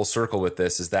come full circle with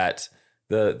this, is that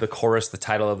the chorus, the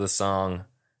title of the song,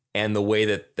 and the way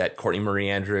that Courtney Marie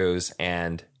Andrews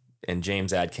and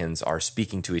James Adkins are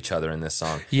speaking to each other in this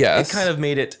song. Yes. It kind of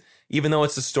made it, even though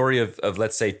it's a story of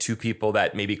let's say two people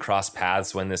that maybe crossed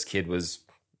paths when this kid was,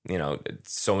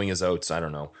 sowing his oats, I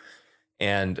don't know.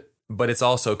 But it's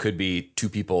also could be two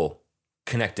people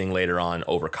connecting later on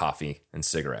over coffee and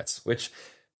cigarettes, which,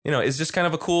 is just kind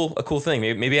of a cool thing.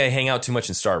 Maybe I hang out too much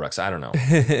in Starbucks. I don't know.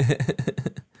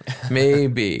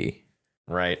 Maybe.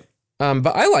 Right.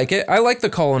 But I like it. I like the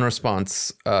call and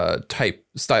response type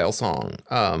style song.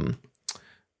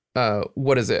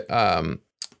 What is it?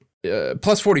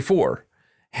 Plus 44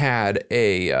 had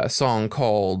a song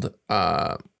called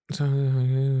Plus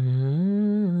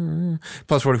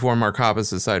 44, Mark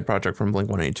Hoppus' side project from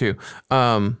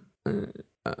Blink-182.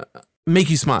 Make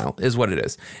You Smile is what it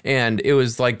is. And it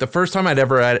was like the first time I'd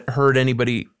ever heard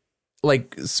anybody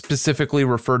like specifically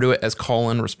refer to it as call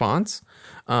and response.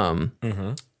 And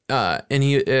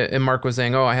Mark was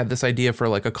saying, "Oh, I had this idea for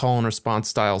like a call and response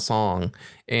style song,"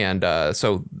 and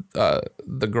so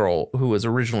the girl who was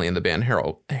originally in the band,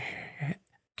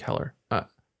 Keller,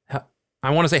 I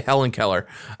want to say Helen Keller.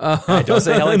 I don't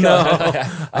say Helen Keller.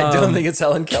 I don't think it's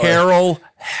Helen Keller. Carol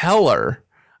Heller.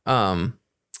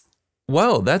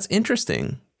 Whoa, that's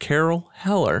interesting. Carol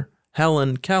Heller,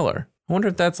 Helen Keller. I wonder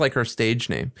if that's like her stage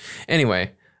name.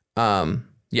 Anyway,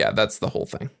 yeah, that's the whole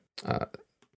thing.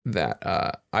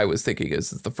 that I was thinking is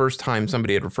the first time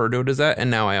somebody had referred to it as that, and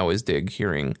now I always dig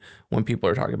hearing when people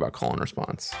are talking about call and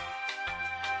response.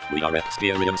 We are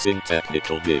experiencing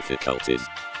technical difficulties.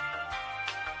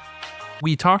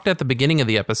 We talked at the beginning of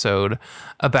the episode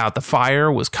about the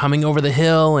fire was coming over the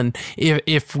hill, and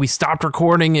if we stopped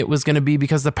recording, it was going to be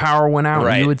because the power went out.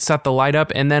 Right. You would set the light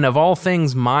up, and then of all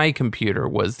things, my computer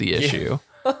was the issue.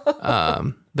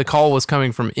 The call was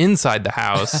coming from inside the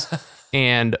house,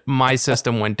 and my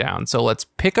system went down. So let's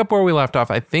pick up where we left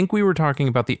off. I think we were talking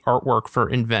about the artwork for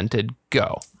Invented.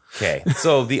 Go. Okay,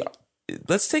 so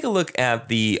let's take a look at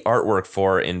the artwork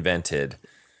for Invented.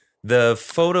 The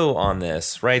photo on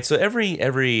this, right? So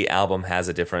every album has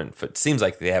a different. It seems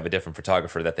like they have a different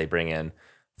photographer that they bring in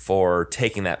for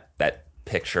taking that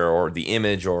picture or the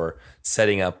image, or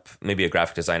setting up, maybe a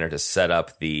graphic designer to set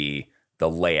up the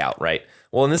layout, right?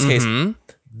 Well, in this case,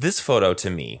 this photo to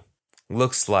me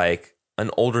looks like an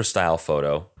older style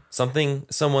photo,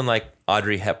 someone like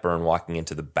Audrey Hepburn walking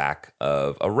into the back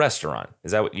of a restaurant.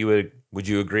 Is that what you would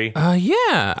you agree?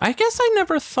 Yeah. I guess I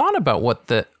never thought about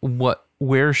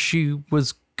where she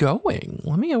was going.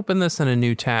 Let me open this in a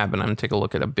new tab, and I'm gonna take a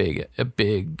look at a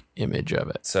big image of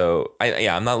it. So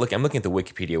I'm looking at the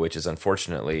Wikipedia, which is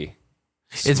unfortunately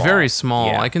small. It's very small.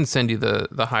 Yeah. I can send you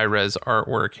the high res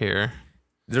artwork here.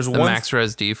 There's The one max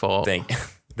res default. thing.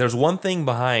 There's one thing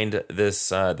behind this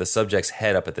the subject's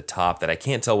head up at the top that I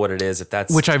can't tell what it is. If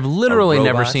that's Which I've literally a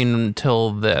never robot. seen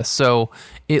until this. So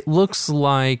it looks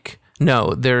like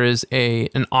there is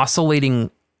an oscillating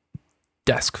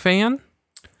desk fan.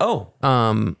 Oh,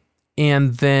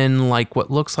 And then like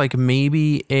what looks like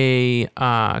maybe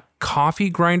a coffee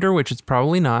grinder, which it's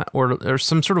probably not, or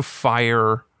some sort of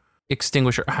fire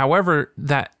extinguisher. However,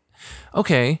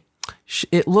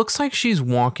 it looks like she's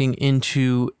walking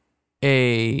into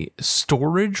a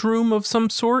storage room of some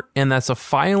sort, and that's a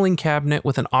filing cabinet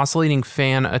with an oscillating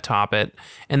fan atop it,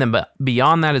 and then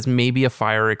beyond that is maybe a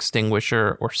fire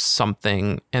extinguisher or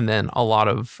something, and then a lot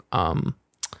of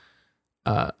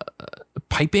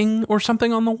piping or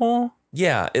something on the wall.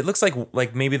 yeah. It looks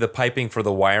like maybe the piping for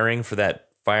the wiring for that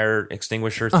fire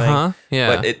extinguisher thing.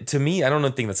 Yeah. But to me, I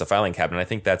don't think that's a filing cabinet. I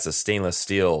think that's a stainless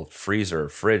steel freezer,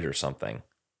 fridge, or something.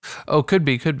 Oh, could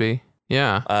be.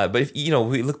 Yeah. But if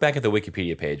we look back at the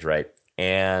Wikipedia page, right?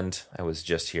 And I was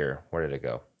just here. Where did it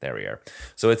go? There we are.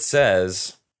 So it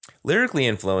says, lyrically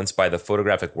influenced by the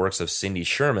photographic works of Cindy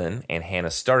Sherman and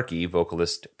Hannah Starkey,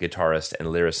 vocalist, guitarist, and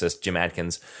lyricist Jim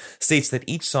Adkins states that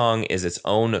each song is its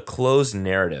own closed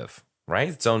narrative, right?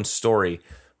 Its own story,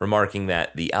 remarking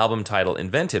that the album title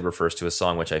Invented refers to a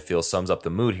song which I feel sums up the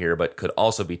mood here, but could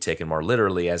also be taken more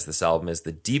literally, as this album is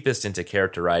the deepest into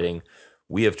character writing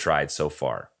we have tried so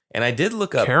far. And I did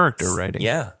look up Character writing.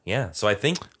 Yeah. So I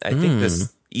think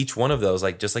this, each one of those,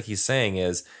 like just like he's saying,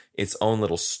 is its own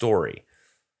little story,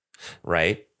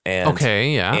 right? And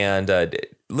Okay, yeah. And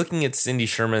looking at Cindy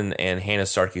Sherman and Hannah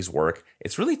Starkey's work,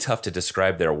 it's really tough to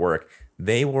describe their work.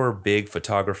 They were big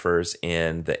photographers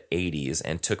in the 80s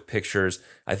and took pictures.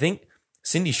 I think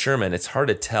Cindy Sherman, it's hard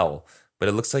to tell, but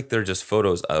it looks like they're just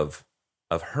photos of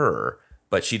her,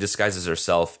 but she disguises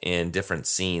herself in different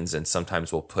scenes and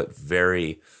sometimes will put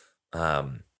very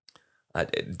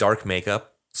dark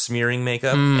makeup, smearing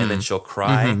makeup, and then she'll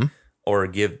cry or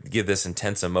give this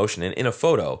intense emotion in a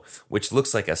photo, which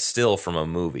looks like a still from a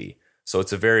movie. So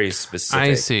it's a very specific.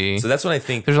 I see. So that's what I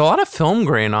think. There's a lot of film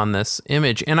grain on this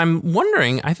image, and I'm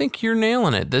wondering, I think you're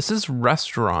nailing it. This is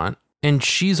restaurant, and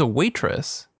she's a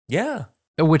waitress, Yeah,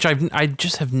 which I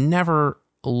just have never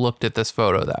looked at this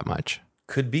photo that much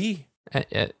could be.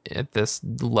 at this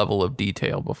level of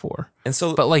detail before. And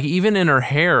so, But like even in her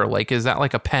hair, like is that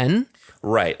like a pen?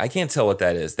 right, I can't tell what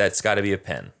that is. That's got to be a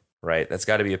pen, right? That's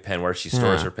got to be a pen where she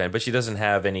stores her pen, but she doesn't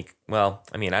have any. Well,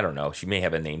 I mean, I don't know. She may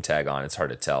have a name tag on. It's hard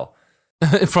to tell.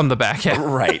 From the back end.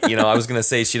 Right. I was going to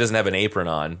say she doesn't have an apron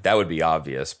on. That would be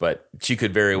obvious, but she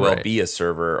could very well Right. be a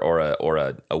server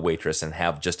or a waitress and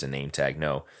have just a name tag.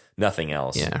 No, nothing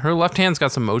else. Yeah, her left hand's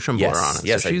got some motion blur Yes, on it.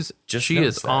 yes, So I she just is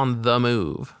noticed that. on the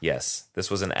move. Yes.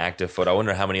 This was an active photo. I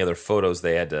wonder how many other photos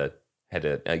they had to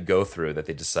go through that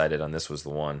they decided on this was the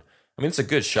one. I mean, it's a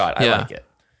good shot. I Yeah. like it.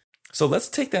 So let's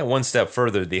take that one step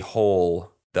further. The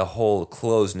whole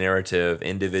closed narrative,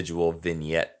 individual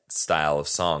vignette style of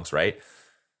songs, right?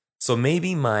 So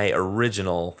maybe my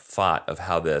original thought of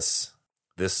how this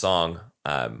song,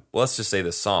 let's just say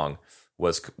the song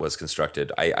was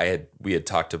constructed. We had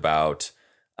talked about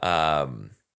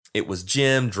it was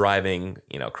Jim driving,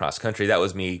 cross country. That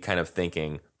was me kind of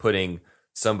thinking, putting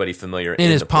somebody familiar In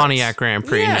his the Pontiac place. Grand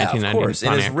Prix, yeah, 1990. of course,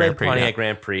 in his red Prix, Pontiac yeah.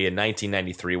 Grand Prix in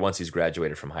 1993. Once he's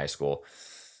graduated from high school,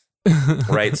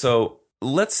 right? So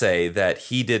let's say that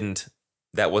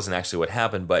that wasn't actually what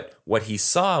happened, but what he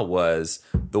saw was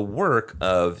the work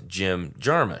of Jim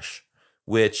Jarmusch,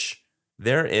 which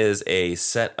there is a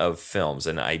set of films,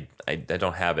 and I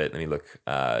don't have it. Let me look.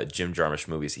 Jim Jarmusch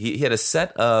movies. He had a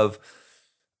set of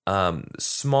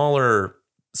smaller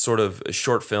sort of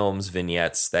short films,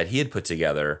 vignettes that he had put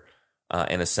together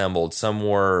and assembled. Some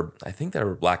were, I think they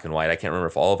were black and white. I can't remember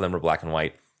if all of them were black and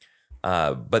white.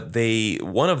 But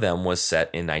one of them was set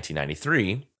in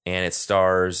 1993, and it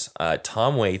stars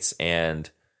Tom Waits and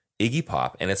Iggy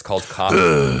Pop, and it's called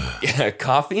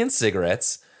Coffee and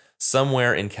Cigarettes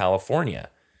Somewhere in California.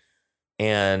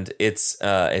 And it's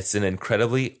an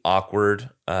incredibly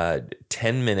awkward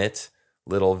 10-minute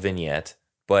little vignette,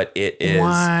 but it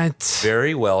is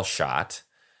very well shot.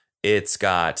 It's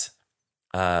got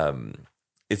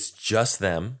it's just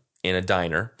them in a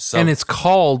diner. And it's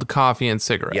called Coffee and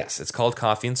Cigarettes. Yes, it's called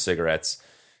Coffee and Cigarettes.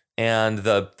 And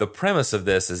the premise of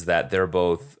this is that they're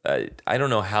both, I don't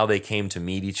know how they came to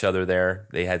meet each other there.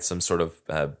 They had some sort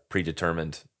of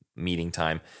predetermined meeting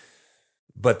time.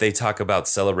 But they talk about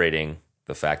celebrating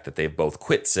the fact that they've both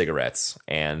quit cigarettes.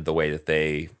 And the way that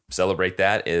they celebrate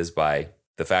that is by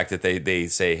the fact that they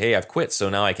say, hey, I've quit, so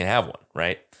now I can have one,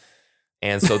 right?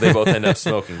 And so they both end up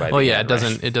smoking by the end,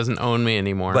 it doesn't own me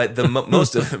anymore. But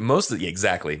most of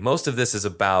this is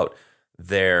about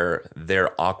their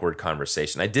awkward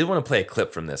conversation. I did want to play a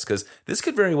clip from this because this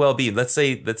could very well be, let's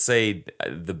say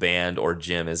the band or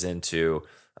Jim is into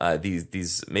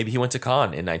these. Maybe he went to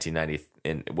Cannes in 1990,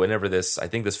 and whenever I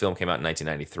think this film came out in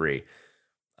 1993.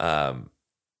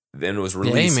 Then it was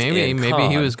released. Maybe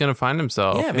he was going to find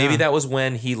himself. Yeah, maybe that was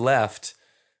when he left.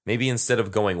 Maybe instead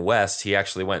of going west, he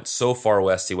actually went so far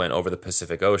west, he went over the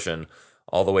Pacific Ocean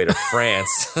all the way to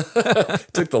France.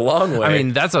 Took the long way. I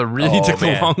mean, that's the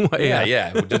long way.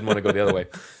 Yeah. We didn't want to go the other way.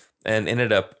 And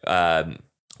ended up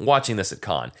watching this at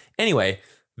Cannes. Anyway,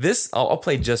 I'll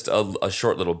play just a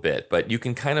short little bit, but you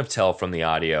can kind of tell from the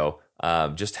audio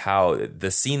just how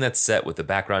the scene that's set with the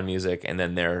background music and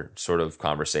then their sort of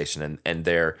conversation and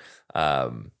their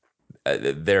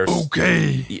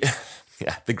okay.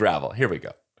 Yeah, the gravel. Here we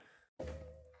go.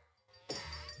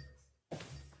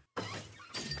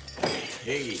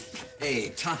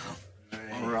 Hey, Tom.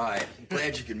 All right. I'm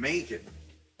glad you can make it.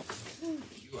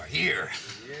 You are here.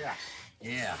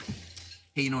 Yeah.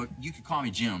 Hey, you could call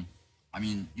me Jim. I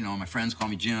mean, my friends call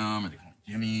me Jim, or they call me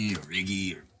Jimmy, or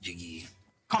Iggy, or Jiggy.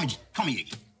 Call me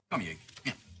Iggy. Call me Iggy.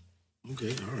 Yeah.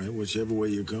 Okay, all right. Whichever way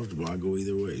you're comfortable, I'll go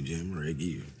either way, Jim or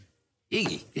Iggy.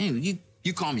 Iggy. Hey,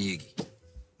 you call me Iggy.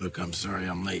 Look, I'm sorry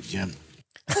I'm late, Jim.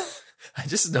 I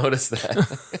just noticed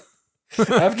that.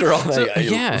 After all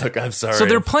that, look, I'm sorry. So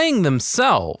they're playing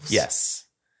themselves. Yes,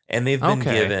 and they've been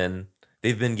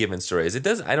given stories.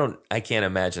 I can't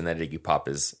imagine that Iggy Pop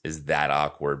is that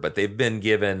awkward, but they've been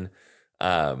given.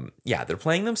 They're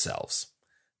playing themselves,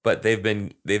 but they've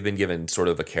been given sort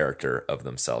of a character of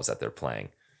themselves that they're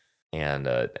playing, and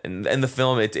the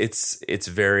film it's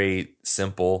very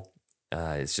simple.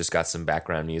 It's just got some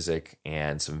background music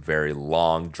and some very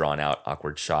long, drawn out,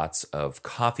 awkward shots of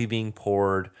coffee being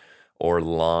poured. Or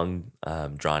long,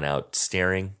 drawn-out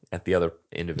staring at the other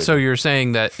individual. So you're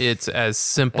saying that it's as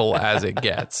simple as it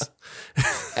gets.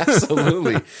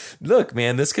 Absolutely. Look,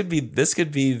 man, this could be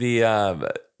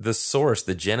the source,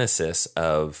 the genesis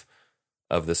of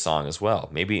the song as well.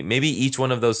 Maybe each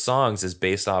one of those songs is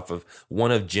based off of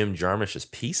one of Jim Jarmusch's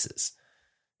pieces.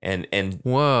 And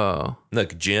whoa,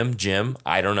 look, Jim,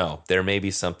 I don't know. There may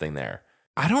be something there.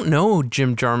 I don't know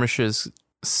Jim Jarmusch's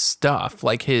stuff,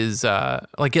 like his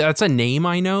like that's a name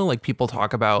I know. Like people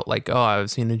talk about, like, oh, I've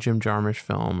seen a Jim Jarmusch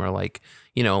film, or like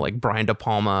Brian De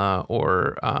Palma,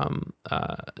 or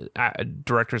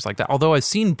directors like that. Although I've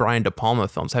seen Brian De Palma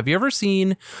films. Have you ever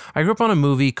seen? I grew up on a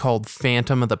movie called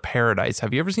Phantom of the Paradise.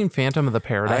 Have you ever seen Phantom of the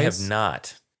Paradise? I have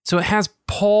not. So it has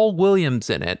Paul Williams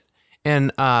in it,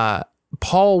 and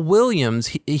Paul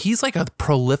Williams, he's like a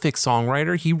prolific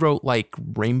songwriter. He wrote like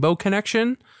Rainbow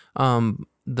Connection.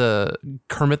 The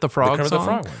Kermit the Frog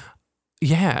song.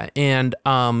 Yeah, and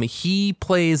he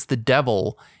plays the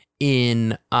devil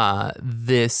in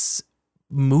this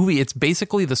movie. It's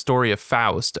basically the story of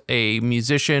Faust. A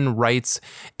musician writes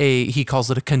he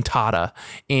calls it a cantata,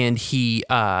 and he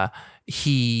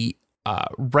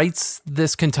writes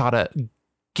this cantata,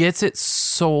 gets it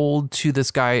sold to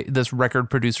this record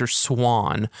producer,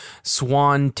 Swan.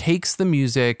 Swan takes the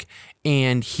music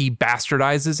and he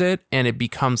bastardizes it, and it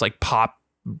becomes like pop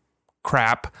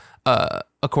crap,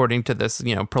 according to this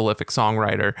prolific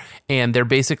songwriter, and they're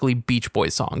basically Beach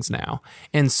Boys songs now.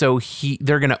 And so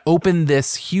they're going to open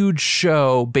this huge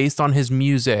show based on his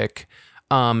music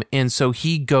And so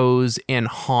he goes and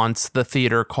haunts the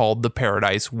theater called the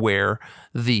Paradise where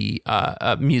the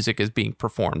music is being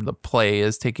performed. The play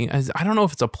is I don't know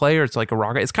if it's a play or it's like a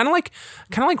rock. It's kind of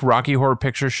like Rocky Horror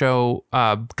Picture Show,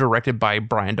 directed by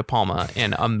Brian De Palma,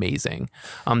 and amazing.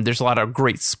 There's a lot of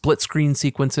great split screen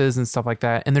sequences and stuff like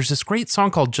that. And there's this great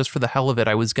song called Just for the Hell of It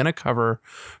I was going to cover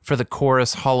for the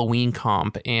Chorus Halloween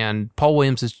comp. And Paul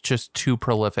Williams is just too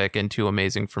prolific and too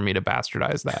amazing for me to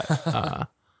bastardize that.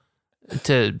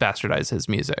 To bastardize his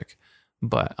music,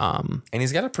 but and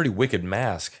he's got a pretty wicked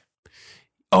mask.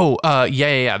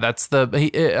 Yeah. That's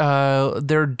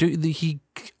he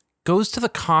goes to the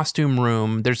costume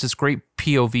room. There's this great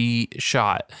POV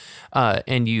shot,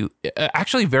 and you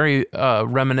actually very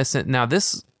reminiscent. Now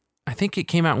this, I think it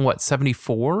came out in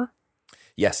 74.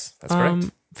 Yes, that's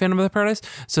correct. Phantom of the Paradise.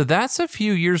 So that's a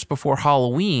few years before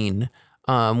Halloween.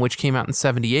 Which came out in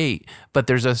 78, but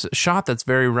there's a shot that's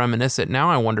very reminiscent.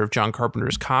 Now I wonder if John Carpenter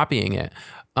is copying it,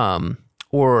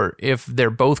 or if they're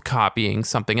both copying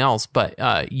something else, but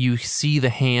you see the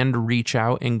hand reach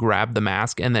out and grab the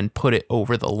mask and then put it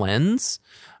over the lens,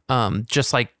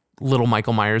 just like little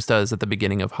Michael Myers does at the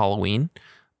beginning of Halloween.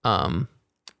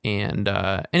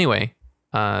 Anyway,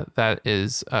 that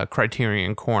is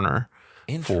Criterion Corner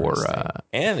for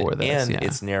this.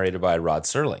 It's narrated by Rod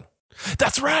Serling.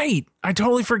 That's right. I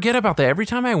totally forget about that. Every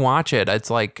time I watch it, it's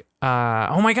like,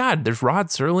 oh my God, there's Rod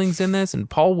Serling's in this, and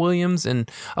Paul Williams, and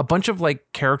a bunch of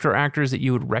like character actors that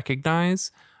you would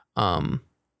recognize.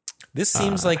 This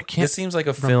seems like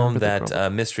a film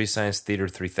that Mystery Science Theater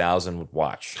 3000 would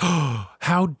watch.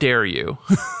 How dare you?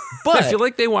 But I feel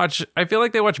like they watch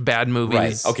bad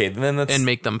movies, right? Okay, then and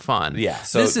make them fun. Yeah,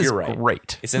 so this is you're right.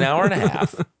 Great. It's an hour and a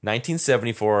half.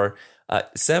 1974,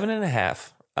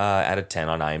 7.5. Out of 10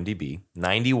 on IMDb,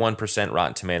 91%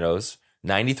 Rotten Tomatoes,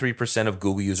 93% of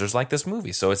Google users like this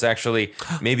movie. So it's actually,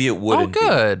 maybe it wouldn't. Oh,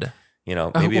 good. Be, you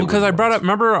know, maybe because I brought up.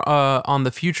 Remember on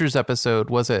the Futures episode,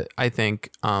 was it? I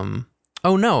think.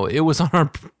 Oh no, it was on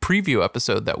our preview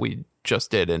episode that we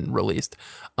just did and released.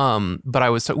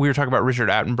 But we were talking about Richard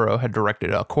Attenborough had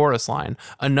directed A Chorus Line,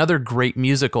 another great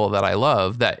musical that I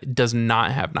love that does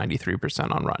not have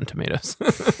 93% on Rotten Tomatoes.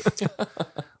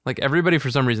 Like everybody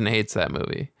for some reason hates that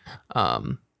movie.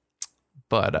 But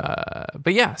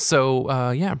yeah,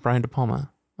 so yeah, Brian De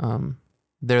Palma.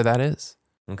 There that is.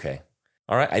 Okay.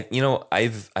 All right.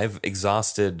 I've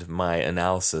exhausted my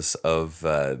analysis of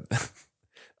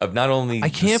not only I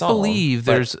can't believe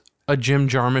there's a Jim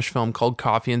Jarmusch film called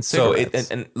Coffee and Cigarettes.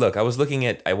 So and look, I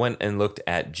went and looked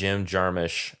at Jim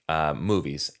Jarmusch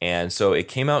movies, and so it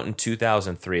came out in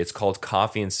 2003. It's called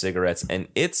Coffee and Cigarettes, and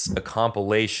it's a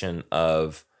compilation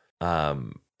of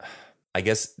I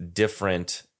guess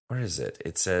different. What is it?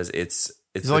 It says it's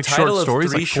the like title short of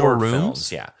stories, 3 like short 4 rooms?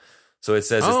 films. Yeah. So it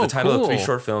says it's the title of 3 cool.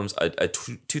 short films, a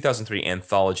 2003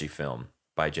 anthology film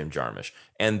by Jim Jarmusch,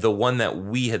 and the one that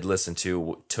we had listened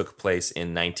to took place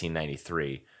in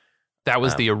 1993. That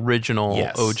was the original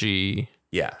OG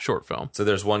short film. So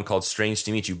there's one called Strange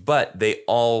to Meet You, but they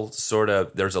all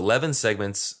there's 11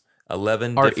 segments,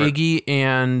 11 Are different... Iggy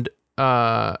and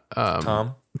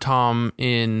Tom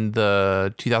in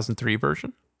the 2003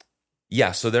 version?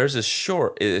 Yeah, so there's a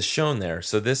short, it is shown there.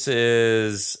 So this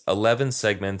is 11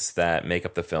 segments that make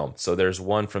up the film. So there's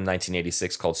one from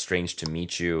 1986 called Strange to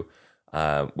Meet You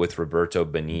with Roberto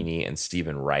Benigni and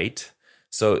Stephen Wright.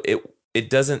 So it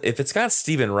doesn't, if it's got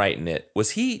Stephen Wright in it,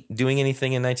 was he doing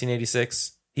anything in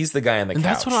 1986? He's the guy on the couch.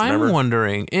 That's what remember? I'm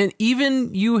wondering. And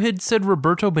even you had said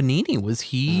Roberto Benigni. Was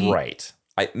he? Right.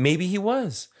 Maybe he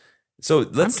was. So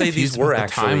let's say these were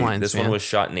actually, this one was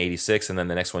shot in 86, and then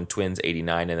the next one, Twins,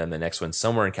 89, and then the next one,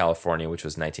 Somewhere in California, which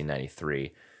was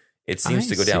 1993. It seems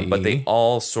to go down, but they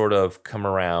all sort of come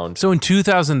around. So in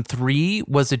 2003,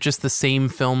 was it just the same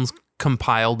films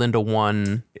compiled into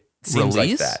one Seems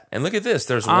release? like that. And look at this.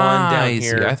 There's one down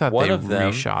here. I thought one they of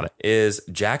them reshot it. is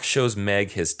Jack shows Meg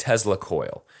his Tesla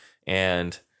coil.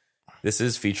 And this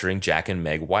is featuring Jack and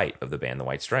Meg White of the band The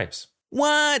White Stripes.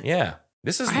 What? Yeah.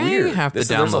 This is I weird. have to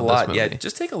There's a download lot. this Yeah, movie.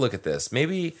 just take a look at this.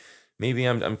 Maybe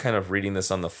I'm kind of reading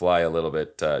this on the fly a little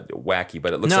bit wacky,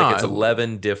 but it looks like it's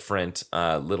 11 different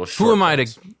little short Who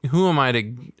am I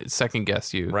to second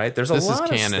guess you? Right? There's this a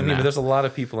lot is canon but now. there's a lot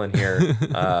of people in here.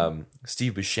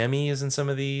 Steve Buscemi is in some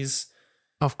of these.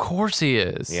 Of course he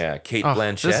is. Yeah, Kate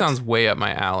Blanchett. This sounds way up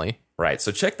my alley. Right,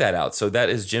 so check that out. So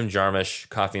that is Jim Jarmusch.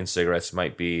 Coffee and Cigarettes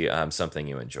might be something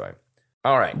you enjoy.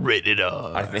 All right. Rated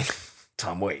R. I think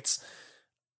Tom Waits.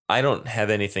 I don't have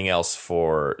anything else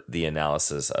for the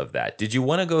analysis of that. Did you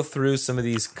want to go through some of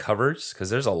these covers? Because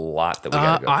there's a lot that we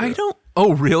got to go through.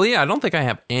 Oh, really? I don't think I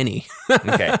have any.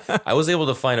 Okay. I was able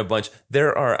to find a bunch.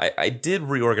 There are, I did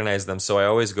reorganize them, so I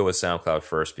always go with SoundCloud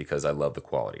first because I love the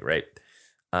quality, right?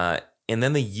 And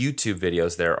then the YouTube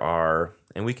videos, there are,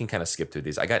 and we can kind of skip through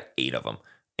these. I got 8 of them.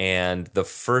 And the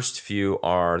first few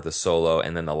are the solo,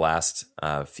 and then the last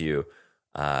few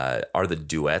are the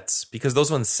duets, because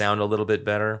those ones sound a little bit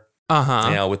better. You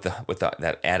know, with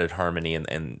that added harmony,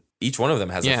 and each one of them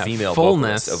has a female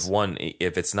fullness. vocalist of one.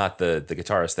 If it's not the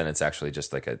guitarist, then it's actually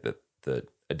just like the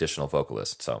additional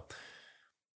vocalist. So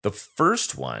the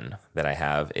first one that I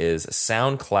have is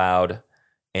SoundCloud,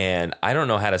 and I don't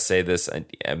know how to say this.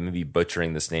 I may be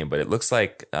butchering this name, but it looks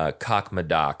like Cock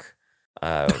Madoc.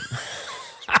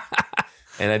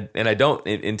 And I don't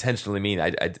intentionally mean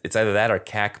it's either that or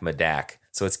Kak Madak.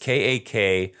 So it's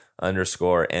KAK_MUDAK,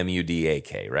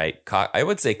 right? I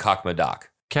would say Cock Madoc.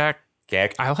 Kak.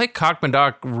 Kak. I like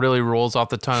Cockmadoc really rolls off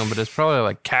the tongue, but it's probably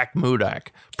like Kak Mudak.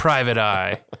 Private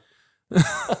Eye.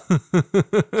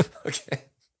 Okay.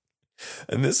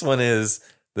 And this one is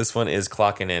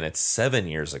clocking in at 7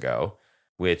 years ago.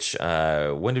 Which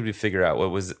when did we figure out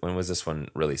when was this one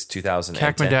released?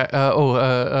 2010. Kak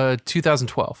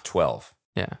 2012. 12.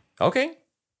 Yeah. Okay.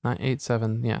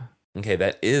 987. Yeah. Okay,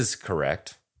 that is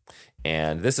correct.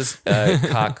 And this is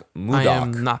Cock Mudoc. I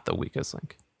am not the weakest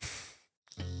link.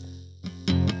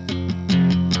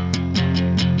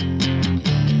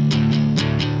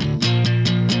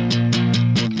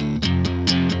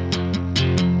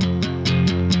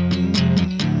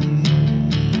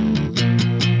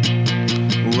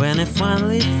 When I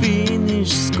finally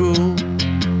finished school,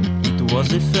 it was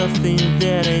the first thing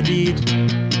that I did.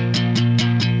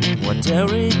 What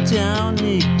every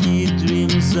towny kid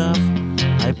dreams of,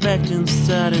 I packed and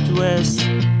started west.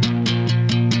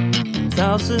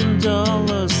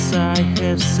 $1,000 I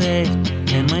have saved,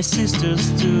 and my sisters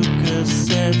took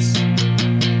cassettes.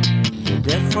 The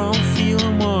dad from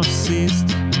Fillmore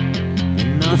ceased,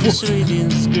 and now he's reading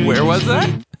script. Where was that?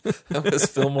 That was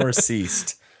Fillmore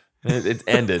ceased. It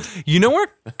ended. You know where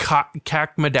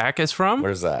Kak Madak is from?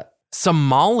 Where's that?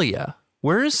 Somalia.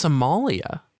 Where is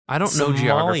Somalia? I don't know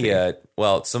geography.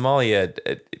 Well, Somalia,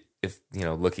 if you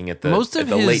know, looking at most of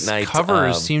the his late night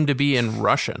covers seem to be in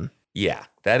Russian. Yeah,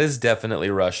 that is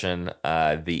definitely Russian.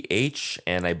 The H,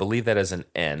 and I believe that is an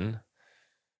N.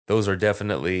 Those are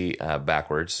definitely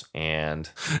backwards, and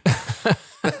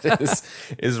that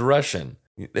is Russian.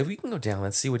 If we can go down,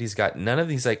 let's see what he's got. None of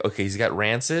these, like, okay, he's got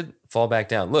Rancid, Fall Back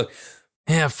Down. Look.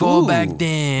 Yeah, Fall Back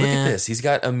Down. Look at this. He's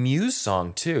got a Muse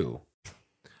song, too.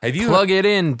 Have you Plug it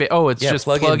in? It's just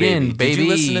plug in, baby. Did you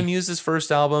listen to Muse's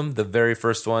first album, the very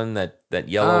first one, that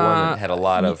yellow one that had a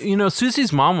lot of... You know,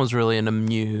 Susie's mom was really into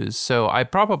Muse, so I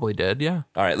probably did, yeah.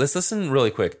 All right, let's listen really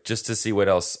quick just to see what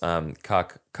else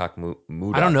Cock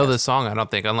Mudoc I don't know has. this song, I don't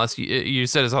think, unless you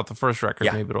said it's off the first record.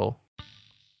 Yeah. Maybe it'll...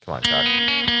 Come on, Cock.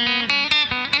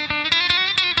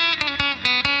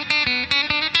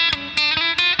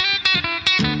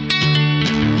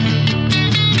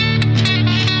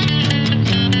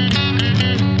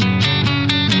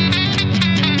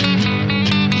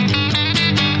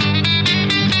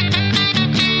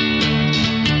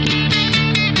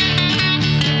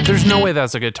 There's no way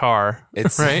that's a guitar,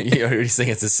 It's right? Are you saying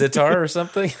it's a sitar or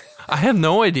something? I have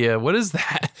no idea. What is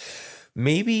that?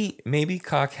 Maybe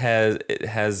Cock has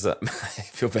I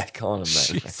feel bad calling him that.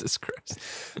 Jesus Christ.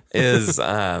 Is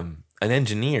an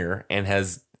engineer and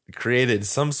has created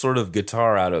some sort of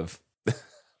guitar out of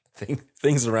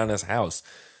things around his house.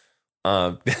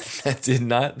 That did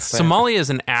not sound Somalia is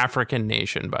an African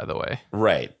nation, by the way.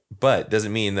 right, but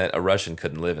doesn't mean that a Russian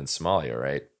couldn't live in Somalia,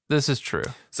 right? This is true.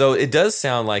 So it does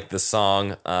sound like the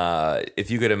song,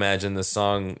 if you could imagine the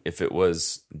song, if it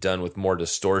was done with more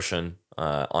distortion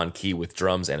on key with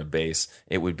drums and a bass,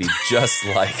 it would be just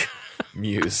like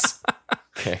Muse.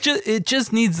 Okay. It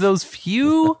just needs those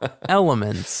few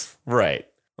elements. Right.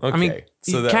 Okay. I mean,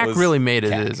 so that Kak was really made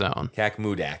it Kak. his own. Kak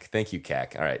Mudak. Thank you,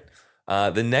 Kak. All right.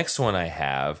 The next one I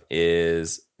have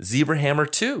is Zebra Hammer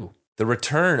 2, the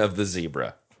return of the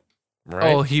zebra.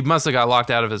 Right? Oh, he must have got locked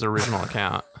out of his original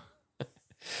account.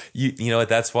 You know what?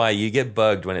 That's why you get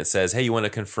bugged when it says, "Hey, you want to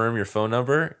confirm your phone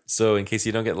number?" So in case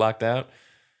you don't get locked out.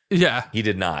 Yeah. He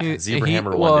did not. Zebra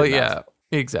Hammer 1 did not.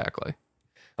 yeah, exactly.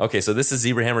 Okay, so this is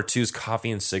Zebra Hammer 2's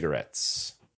Coffee and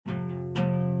Cigarettes.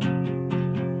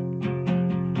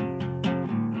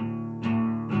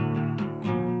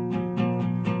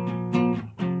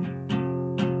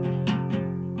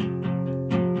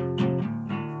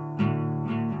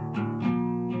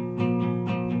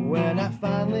 When I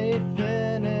finally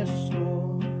finished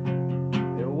school,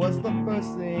 it was the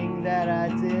first thing that I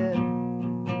did.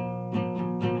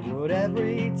 What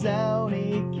every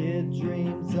towny kid dreams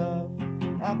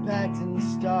I packed and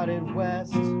started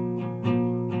west.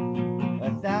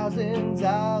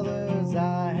 $1,000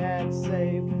 I had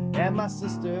saved, and my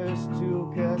sister's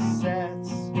 2 cassettes.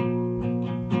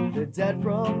 The Dead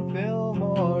from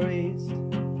Fillmore East,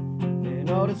 and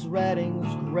Otis Redding's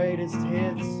greatest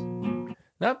hits.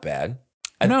 Not bad.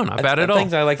 No, not bad at all.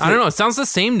 I don't know. It sounds the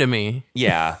same to me.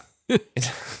 Yeah. a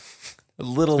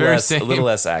little Very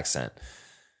less accent.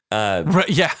 Right,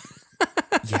 yeah.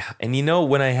 Yeah, and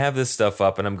when I have this stuff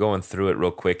up and I'm going through it real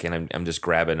quick and I'm just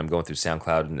grabbing, I'm going through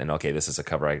SoundCloud and okay, this is a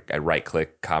cover. I right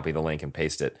click, copy the link, and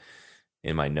paste it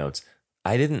in my notes.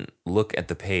 I didn't look at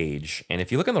the page, and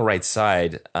if you look on the right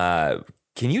side, can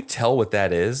you tell what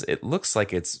that is? It looks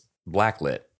like it's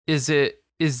blacklit. Is it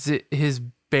his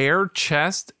bare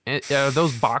chest? Are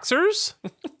those boxers?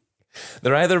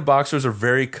 They're either boxers or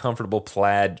very comfortable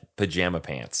plaid pajama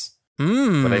pants.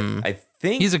 But I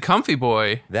think he's a comfy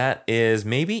boy. That is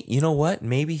maybe, you know what?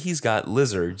 Maybe he's got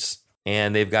lizards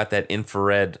and they've got that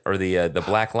infrared or the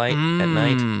black light at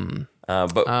night.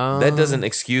 But that doesn't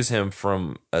excuse him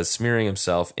from smearing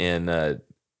himself in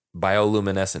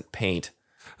bioluminescent paint.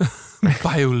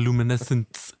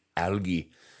 Bioluminescence. Algae.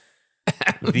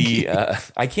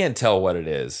 I can't tell what it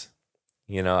is.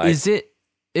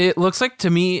 It looks like, to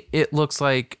me, it looks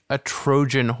like a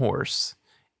Trojan horse.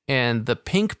 And the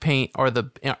pink paint are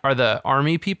the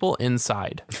army people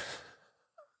inside.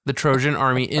 The Trojan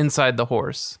army inside the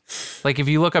horse. Like if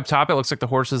you look up top, it looks like the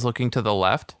horse is looking to the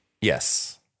left.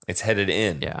 Yes. It's headed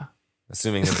in. Yeah.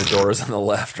 Assuming that the door is on the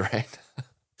left, right?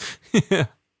 Yeah.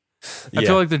 I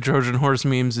feel like the Trojan horse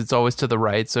memes, it's always to the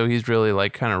right. So he's really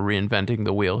like kind of reinventing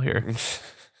the wheel here.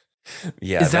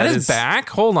 Yeah. Is that his back?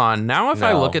 Hold on. Now, if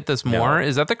I look at this more,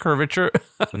 is that the curvature?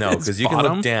 No, because you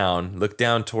can look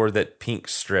down toward that pink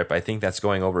strip. I think that's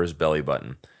going over his belly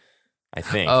button. I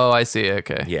think. Oh, I see.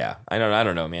 Okay. Yeah. I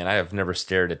don't know, man. I have never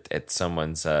stared at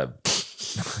someone's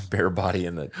bare body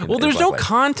in the. Well, there's no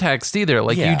context either.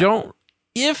 Like you don't.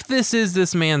 If this is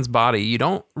this man's body, you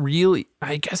don't really.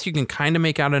 I guess you can kind of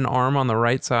make out an arm on the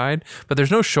right side, but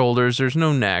there's no shoulders. There's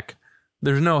no neck.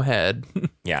 There's no head.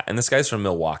 Yeah, and this guy's from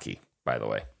Milwaukee, by the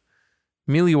way.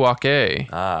 Milwaukee.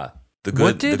 Ah, the good.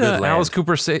 What did the good Alice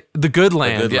Cooper say? The good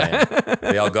land. The good land.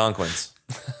 The Algonquins.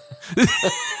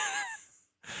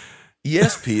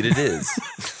 Yes, Pete, it is.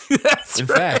 That's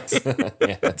right. fact,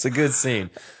 yeah, it's a good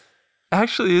scene.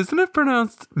 Actually, isn't it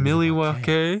pronounced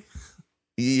Milwaukee?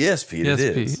 Yes, Pete, it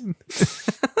is. Pete.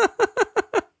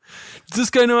 Does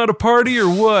this guy know how to party or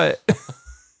what?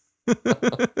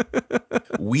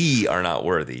 We are not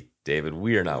worthy, David.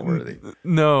 We are not worthy.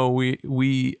 No,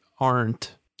 we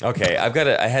aren't. Okay,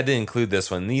 I had to include this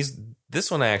one.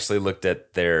 This one I actually looked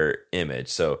at their image.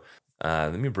 So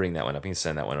let me bring that one up. I can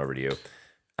send that one over to you.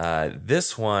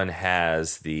 This one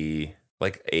has a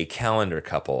calendar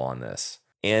couple on this.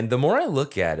 And the more I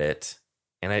look at it,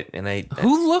 and I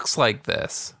who looks like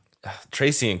this?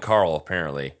 Tracy and Carl,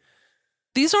 apparently.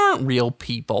 These aren't real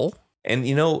people. And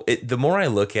the more I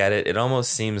look at it, it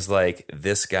almost seems like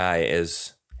this guy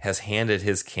has handed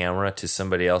his camera to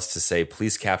somebody else to say,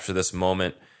 "Please capture this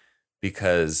moment,"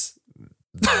 because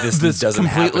this doesn't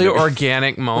completely happen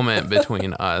organic moment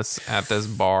between us at this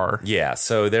bar. Yeah,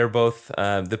 so they're both.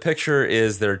 The picture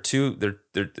is there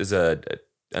is an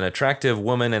attractive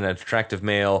woman and an attractive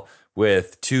male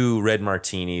with 2 red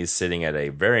martinis sitting at a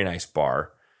very nice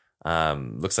bar.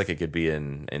 Looks like it could be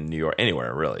in New York,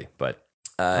 anywhere really, but.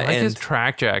 I like his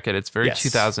track jacket. It's very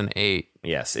 2008.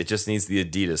 Yes, it just needs the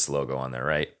Adidas logo on there,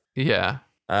 right? Yeah.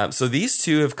 So these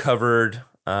two have covered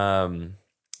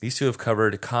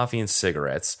coffee and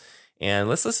cigarettes, and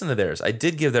let's listen to theirs. I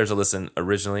did give theirs a listen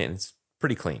originally, and it's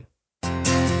pretty clean.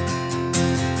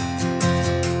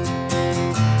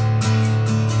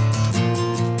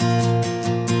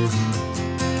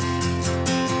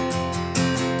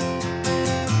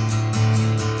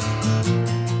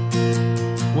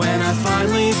 When I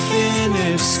finally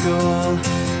finished school,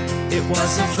 it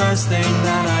was the first thing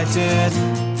that I did.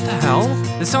 What the hell?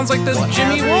 This sounds like the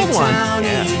Jimmy World one.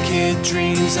 Every kid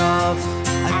dreams of.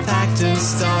 I packed and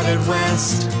started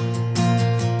west.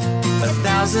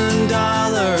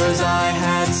 $1,000 I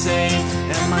had saved,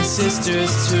 and my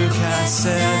sister's 2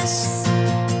 cassettes.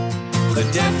 The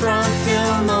Dead from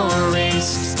Fillmore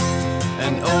East,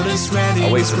 and Otis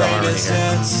Redding's greatest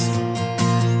hits.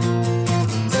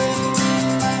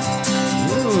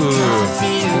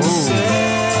 Coffee and cigarettes.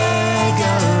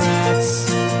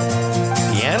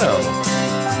 Piano.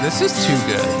 This is too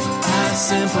good. As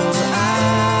simple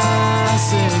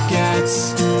as it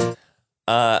gets.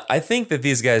 I think that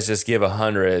these guys just give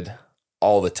 100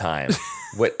 all the time.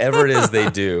 Whatever it is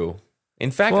they do. In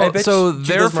fact, I bet so you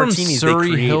they're those from martinis Surrey they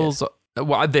created. Hills.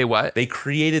 They what? They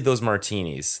created those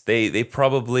martinis. They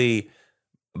probably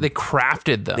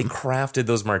crafted them. They crafted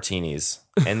those martinis,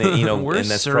 and they and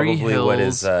that's Surrey probably what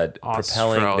Hills, is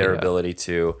propelling their Australia. ability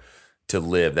to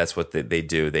live. That's what they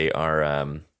do. They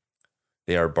are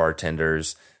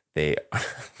bartenders. They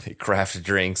craft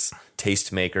drinks,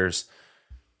 taste makers,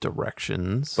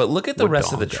 directions. But look at the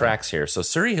rest of the Wodonga. tracks here. So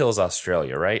Surrey Hills,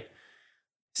 Australia, right?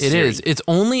 It is. It's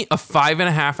only a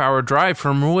 5.5 hour drive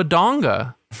from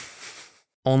Wodonga.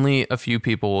 Only a few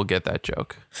people will get that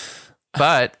joke,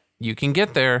 but you can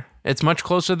get there. It's much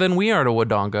closer than we are to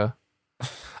Wodonga.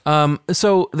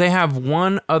 So they have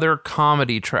one other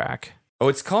comedy track. Oh,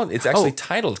 it's actually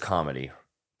titled Comedy.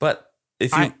 But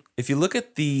if you look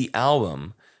at the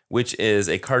album, which is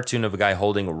a cartoon of a guy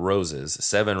holding roses,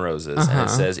 7 roses, and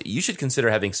it says, "You should consider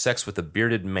having sex with a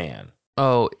bearded man."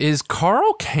 Oh, is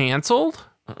Carl canceled?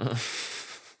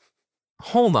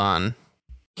 Hold on.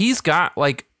 He's got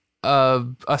like a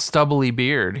stubbly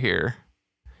beard here.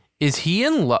 Is he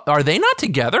in love? Are they not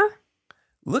together?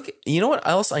 Look, you know what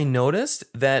else I noticed?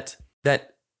 That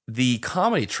the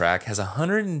comedy track has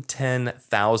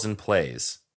 110,000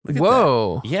 plays. Look at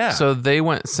Whoa. that. Yeah. So they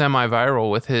went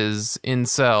semi-viral with his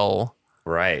incel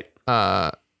right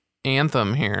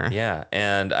anthem here. Yeah,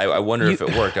 and I wonder if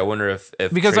it worked. I wonder if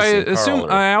because Tracy I and Carl assume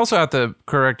were- I also have to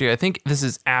correct you. I think this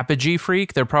is Apogee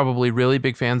Freak. They're probably really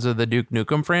big fans of the Duke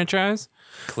Nukem franchise.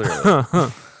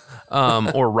 Clearly.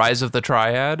 Or Rise of the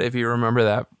Triad, if you remember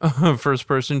that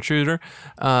first-person shooter.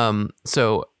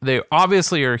 So they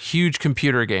obviously are huge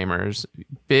computer gamers,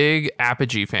 big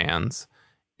Apogee fans,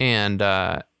 and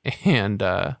I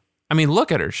mean,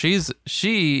 look at her.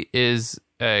 She is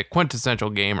a quintessential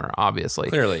gamer, obviously.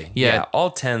 Clearly, Yet yeah.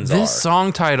 All 10s this are.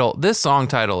 This song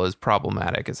title is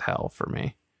problematic as hell for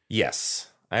me.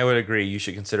 Yes, I would agree. You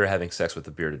should consider having sex with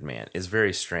a bearded man. It's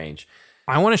very strange.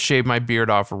 I want to shave my beard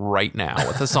off right now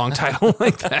with a song title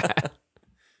like that.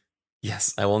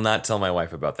 Yes, I will not tell my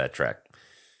wife about that track.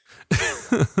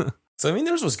 So I mean,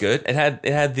 theirs was good. It had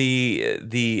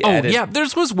the added, yeah,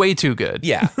 theirs was way too good.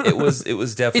 Yeah, it was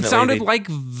definitely. It sounded like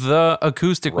the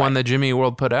acoustic one that Jimmy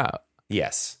World put out.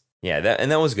 Yes, yeah,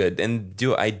 that was good. And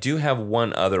I do have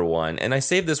one other one, and I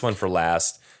saved this one for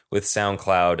last with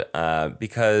SoundCloud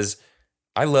because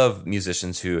I love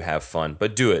musicians who have fun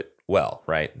but do it well.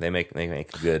 Right? They make a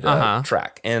good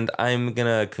track, and I'm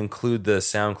gonna conclude the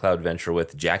SoundCloud venture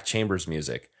with Jack Chambers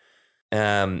music.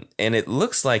 And it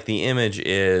looks like the image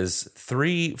is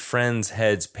 3 friends'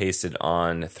 heads pasted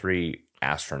on 3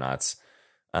 astronauts,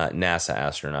 NASA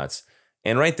astronauts.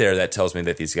 And right there, that tells me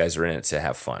that these guys are in it to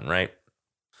have fun, right?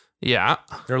 Yeah.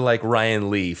 They're like Ryan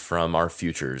Lee from our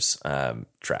Futures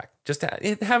track. Just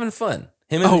having fun.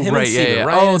 Him and Steven. Yeah.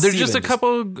 Ryan and They're Steven just a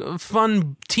couple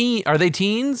fun Are they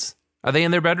teens? Are they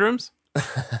in their bedrooms?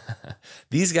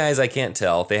 These guys, I can't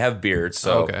tell. They have beards,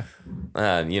 so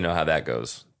you know how that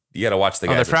goes. You got to watch the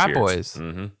guys. They're with frat beards. boys.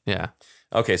 Mm-hmm. Yeah.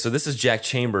 Okay, so this is Jack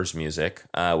Chambers music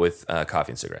with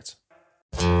Coffee and Cigarettes.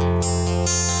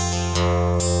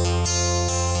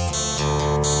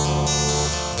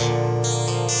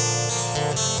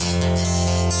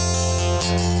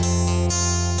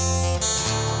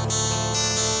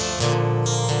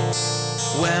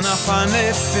 When I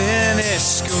finally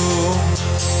finished school,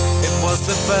 it was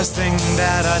the first thing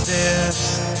that I did.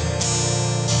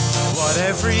 What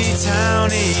every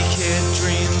townie kid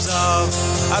dreams of,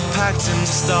 I packed and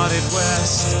started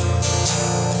west.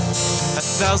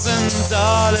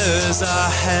 $1,000 I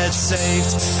had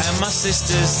saved, and my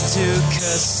sister's 2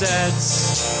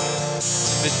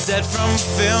 cassettes. The Dead from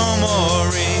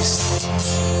Fillmore East,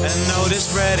 and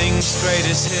Otis Redding's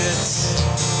greatest hits.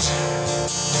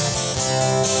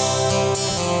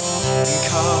 And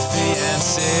coffee and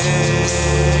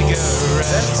cigarettes. Is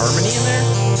that harmony in there?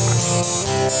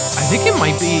 I think it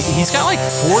might be. He's got like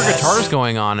 4 guitars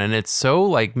going on, and it's so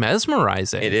like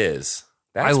mesmerizing. It is.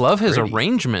 I love his pretty.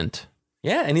 arrangement.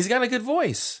 Yeah, and he's got a good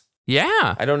voice.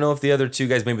 Yeah. I don't know if the other 2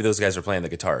 guys, maybe those guys are playing the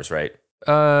guitars, right?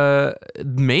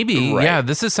 Maybe. Right. Yeah,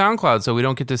 this is SoundCloud, so we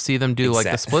don't get to see them do like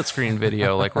the split screen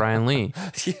video like Ryan Lee.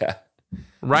 Yeah.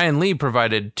 Ryan Lee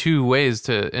provided 2 ways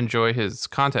to enjoy his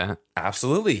content.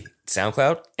 Absolutely.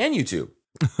 SoundCloud and YouTube.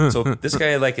 So this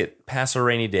guy, like it, Pass a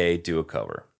Rainy Day, do a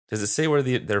cover. Does it say where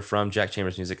they're from? Jack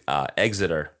Chambers music?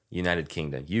 Exeter, United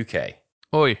Kingdom, UK.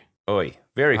 Oi. Oi.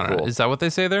 Very I don't know. cool. Is that what they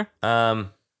say there? Hello.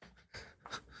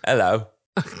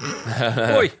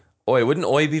 Oi. Oi. Wouldn't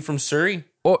Oi be from Surrey?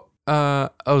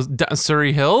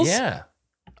 Surrey Hills? Yeah.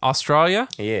 Australia?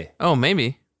 Yeah. Oh,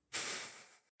 maybe.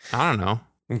 I don't know.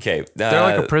 Okay. They're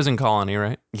like a prison colony,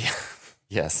 right? Yeah.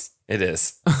 Yes, it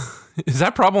is. Is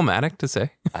that problematic to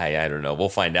say? I don't know. We'll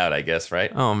find out, I guess,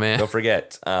 right? Oh, man. Don't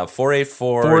forget,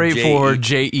 484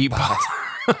 484-JE.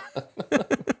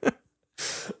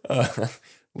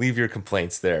 Leave your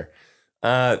complaints there.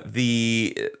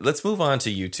 Let's move on to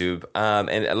YouTube.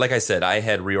 And like I said, I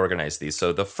had reorganized these.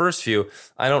 So the first few,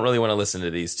 I don't really want to listen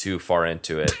to these too far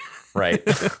into it, right?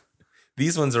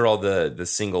 These ones are all the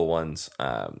single ones,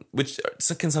 which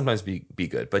can sometimes be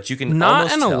good, but you can not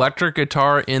almost an tell. Electric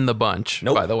guitar in the bunch.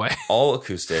 Nope. By the way, all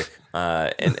acoustic.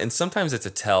 And sometimes it's a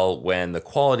tell when the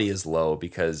quality is low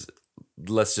because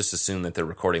let's just assume that they're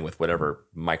recording with whatever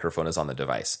microphone is on the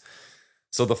device.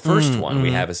 So the first one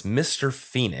we have is Mr.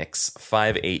 Phoenix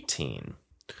 518.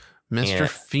 Mr.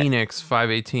 Phoenix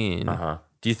 518. Uh-huh.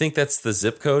 Do you think that's the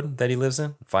zip code that he lives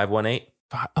in? 518?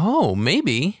 Oh,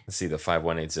 maybe. Let's see the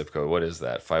 518 zip code. What is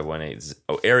that?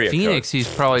 518. Area Phoenix, code.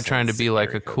 he's probably trying to be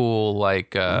like a cool,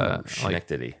 like,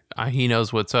 Schenectady. He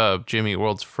knows what's up. Jimmy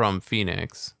World's from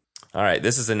Phoenix. All right.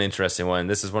 This is an interesting one.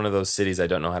 This is one of those cities I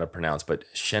don't know how to pronounce, but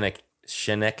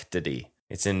Schenectady.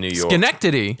 It's in New York.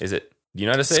 Schenectady. Is it? Do you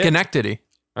know how to say Schenectady. it?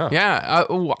 Oh. Yeah.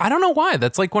 I don't know why.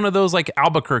 That's like one of those like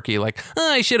Albuquerque, like,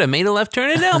 I should have made a left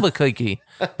turn in Albuquerque.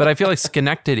 But I feel like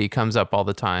Schenectady comes up all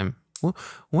the time.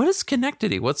 What is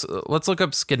Schenectady? Let's look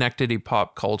up Schenectady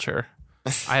pop culture.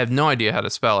 I have no idea how to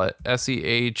spell it.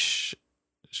 SEH.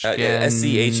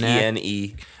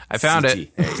 SCHENE. I found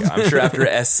it. There you go. I'm sure after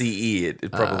SCE,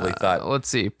 it probably thought. Let's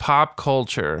see. Pop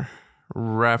culture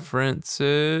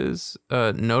references.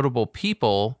 Notable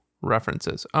people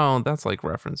references. Oh, that's like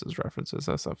references.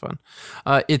 That's not fun.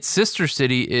 Its sister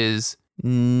city is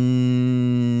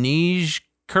Nijkerk,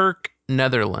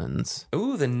 Netherlands.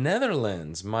 Ooh, the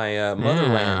Netherlands, my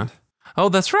motherland. Oh,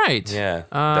 that's right. Yeah.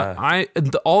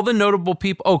 All the notable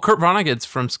people. Oh, Kurt Vonnegut's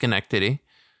from Schenectady.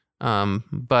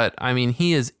 But I mean,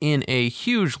 he is in a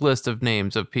huge list of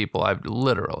names of people I've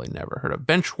literally never heard of.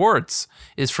 Ben Schwartz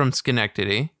is from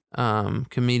Schenectady.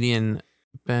 Comedian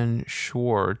Ben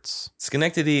Schwartz.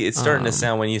 Schenectady, it's starting to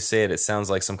sound, when you say it, it sounds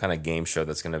like some kind of game show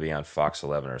that's going to be on Fox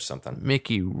 11 or something.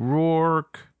 Mickey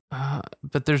Rourke.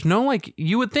 But there's no, like,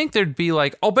 you would think there'd be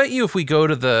like, I'll bet you if we go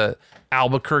to the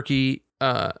Albuquerque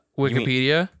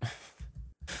Wikipedia,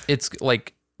 it's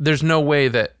like, there's no way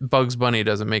that Bugs Bunny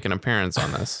doesn't make an appearance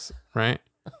on this, right?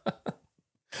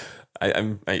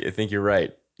 I think you're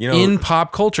right. You know, in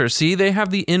pop culture, see, they have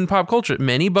the in pop culture.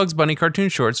 Many Bugs Bunny cartoon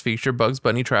shorts feature Bugs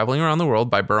Bunny traveling around the world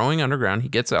by burrowing underground. He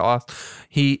gets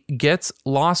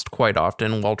lost quite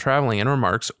often while traveling and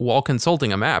remarks, while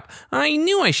consulting a map, I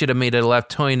knew I should have made a left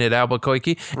turn at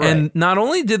Albuquerque. Right. And not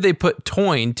only did they put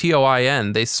Toyn,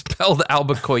 Toin, they spelled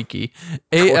Albuquerque,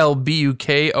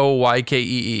 Albukoykee.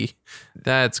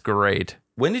 That's great.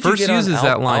 When did First you get uses on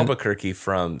that line. Albuquerque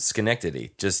from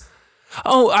Schenectady? Just...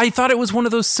 Oh, I thought it was one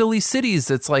of those silly cities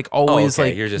that's like always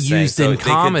like used in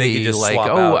comedy. They could like,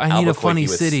 I need a funny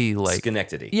city. Like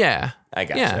Schenectady. Yeah, I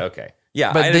got you. Okay,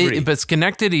 yeah, but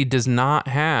Schenectady does not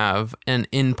have an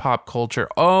in pop culture.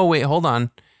 Oh wait, hold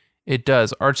on, it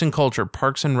does. Arts and culture,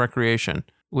 Parks and Recreation,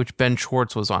 which Ben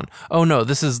Schwartz was on. Oh no,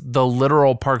 this is the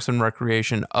literal Parks and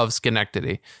Recreation of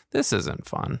Schenectady. This isn't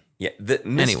fun. Yeah.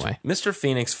 Anyway, Mr.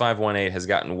 Phoenix 518 has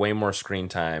gotten way more screen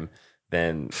time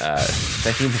than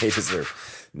he may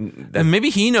deserve. Maybe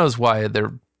he knows why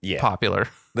they're popular.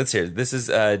 Let's hear it. This is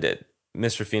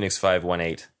Mr. Phoenix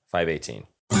 518, 518.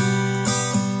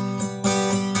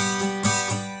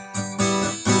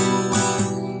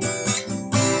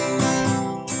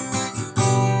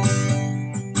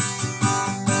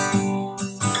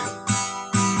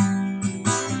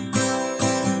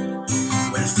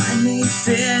 When I finally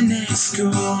finished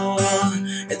school,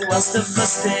 it was the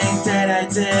first thing that I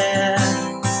did.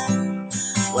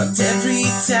 What every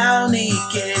town he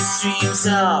gets dreams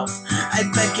of, I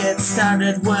bet it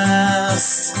started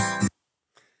west.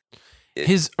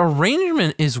 His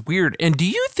arrangement is weird. And do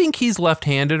you think he's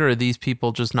left-handed, or are these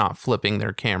people just not flipping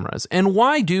their cameras? And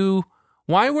why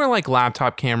were like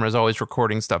laptop cameras always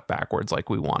recording stuff backwards like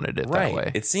we wanted it that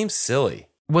way? It seems silly.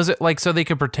 Was it like so they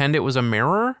could pretend it was a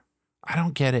mirror? I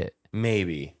don't get it.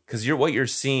 Maybe. Because what you're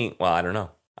seeing, well, I don't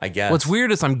know. I guess. What's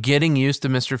weird is I'm getting used to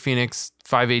Mr. Phoenix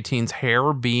 518's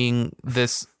hair being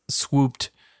this swooped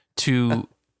to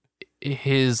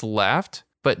his left,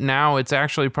 but now it's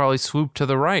actually probably swooped to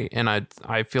the right, and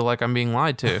I feel like I'm being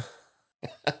lied to.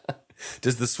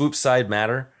 Does the swoop side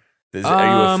matter? Are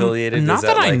you affiliated? Not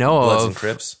that I know Bloods of. And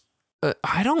Crips?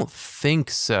 I don't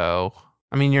think so.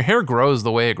 I mean, your hair grows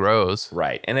the way it grows.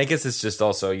 Right. And I guess it's just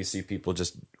also you see people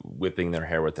just whipping their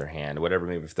hair with their hand, whatever,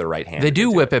 maybe if they're right-handed. They do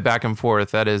whip it back and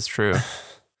forth. That is true.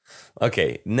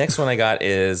 Okay, next one I got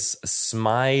is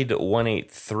Smide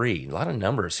 183. A lot of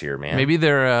numbers here, man. Maybe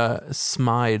they're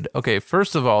Smide. Okay,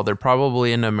 first of all, they're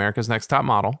probably into America's Next Top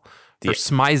Model for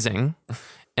smizing.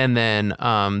 And then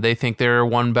they think they're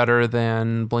one better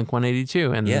than Blink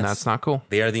 182, and that's not cool.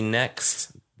 They are the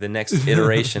next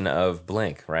iteration of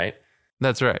Blink, right?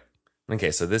 That's right.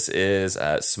 Okay, so this is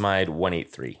Smide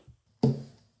 183.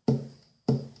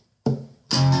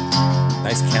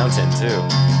 Nice count-in, too.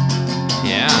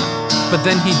 Yeah. But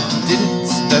then he didn't...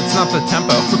 That's not the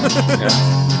tempo.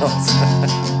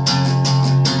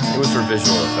 It was for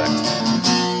visual effect.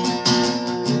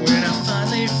 When I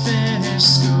finally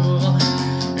finished school,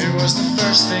 it was the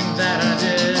first thing that I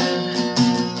did.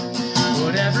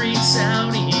 What every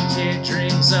townie kid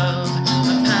dreams of,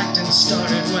 I packed and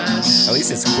started west. At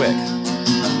least it's quick.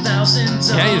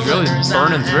 Yeah, he's really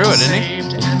burning through it, isn't he?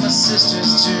 And my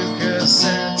sister's 2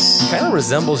 cassettes. Kind of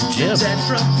resembles Jim. Dead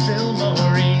from Phil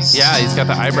Maurice. Yeah, he's got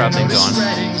the eyebrow thing going.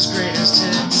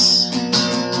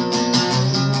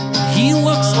 He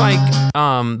looks like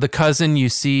the cousin you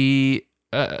see.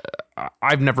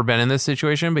 I've never been in this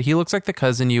situation, but he looks like the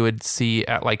cousin you would see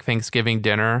at like Thanksgiving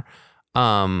dinner.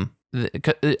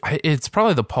 It's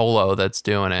probably the polo that's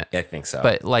doing it. I think so.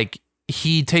 But like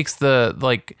he takes the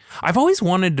like. I've always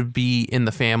wanted to be in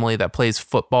the family that plays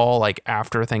football like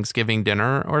after Thanksgiving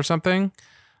dinner or something.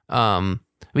 I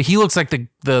mean, he looks like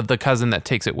the cousin that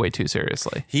takes it way too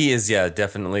seriously. He is, yeah,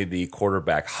 definitely the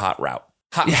quarterback hot route.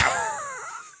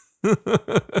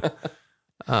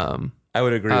 I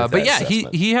would agree with that. But yeah,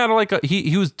 assessment. he had like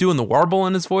he was doing the warble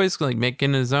in his voice, like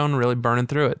making his own, really burning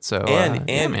through it. So and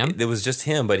man. it was just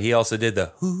him, but he also did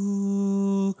the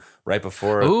 "ooh" right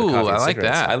before. Ooh, the coffee I and like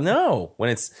cigarettes. that. I know when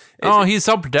it's he's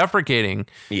self-deprecating.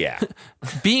 Yeah.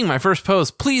 Being my first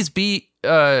post, please be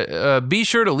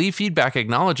sure to leave feedback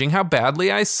acknowledging how badly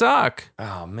I suck.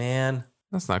 Oh man,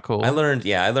 that's not cool. I learned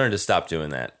to stop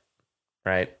doing that.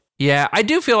 Right. Yeah, I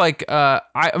do feel like I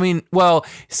mean, well,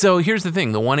 so here's the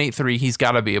thing: the 183, he's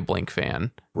got to be a Blink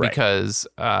fan, right? Because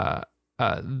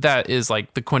that is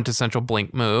like the quintessential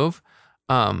Blink move.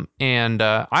 And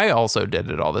I also did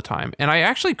it all the time, and I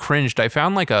actually cringed. I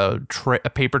found like a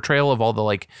paper trail of all the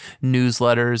like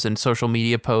newsletters and social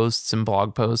media posts and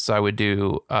blog posts I would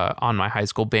do on my high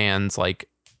school band's like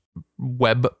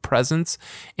web presence,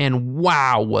 and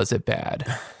wow, was it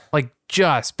bad? Like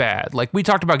just bad. Like we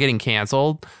talked about getting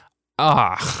canceled.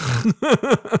 And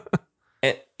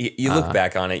you look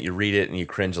back on it, you read it, and you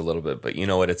cringe a little bit, but you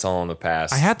know what? It's all in the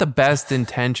past. I had the best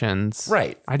intentions.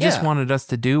 Right. I just wanted us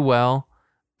to do well,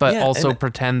 but Yeah, also and-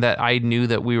 pretend that I knew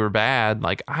that we were bad.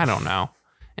 Like, I don't know.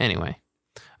 Anyway,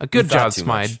 a good thought job, too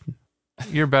Smide.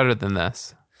 You're better than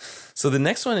this. So the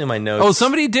next one in my notes. Oh,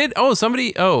 somebody did.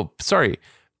 Sorry.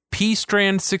 P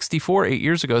Strand 64 8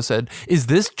 years ago said, "Is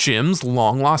this Jim's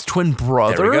long lost twin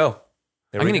brother?" There we go.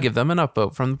 I'm going to give them an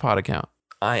upvote from the pod account.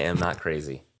 I am not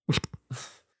crazy.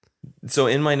 So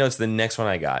in my notes, the next one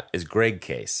I got is Greg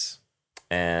Case.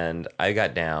 And I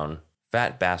got down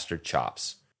Fat Bastard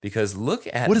Chops. Because look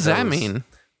at What does that those- mean?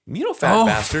 You know Fat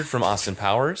Bastard from Austin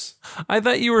Powers? I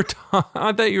thought you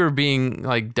were being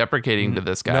like deprecating to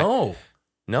this guy.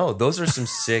 No, those are some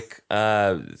sick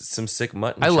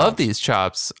mutton I chops. love these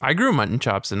chops. I grew mutton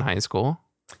chops in high school.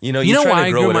 You know why try I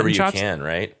to grow grew whatever mutton you chops? can,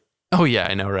 right? Oh yeah,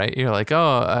 I know, right? You're like,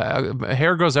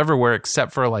 hair grows everywhere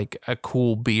except for like a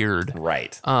cool beard.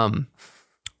 Right.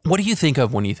 What do you think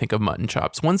of when you think of mutton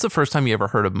chops? When's the first time you ever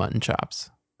heard of mutton chops?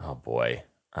 Oh boy.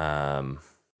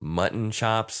 Mutton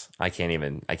chops? I can't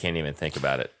even think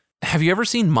about it. Have you ever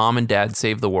seen Mom and Dad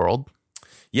Save the World?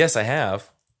 Yes, I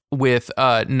have. With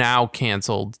now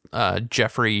canceled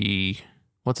Jeffrey,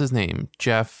 what's his name?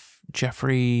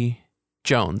 Jeffrey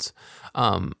Jones.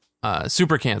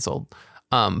 Super canceled.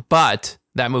 But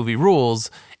that movie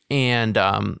rules. And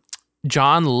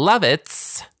John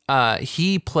Lovitz,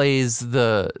 he plays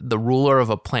the ruler of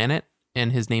a planet,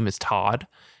 and his name is Todd.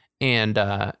 And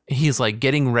he's like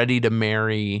getting ready to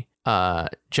marry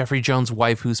Jeffrey Jones'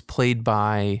 wife, who's played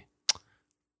by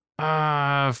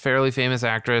fairly famous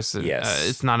actress. Yes.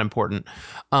 It's not important.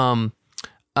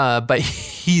 But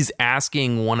he's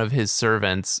asking one of his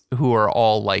servants, who are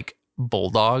all like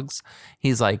bulldogs.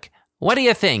 He's like, "What do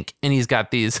you think?" And he's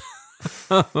got these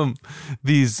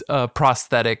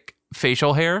prosthetic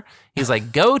facial hair. He's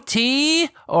like, "Goatee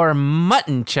or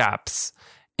mutton chops?"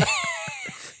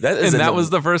 That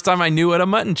was the first time I knew what a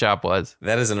mutton chop was.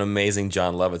 That is an amazing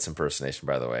John Lovitz impersonation,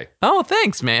 by the way. Oh,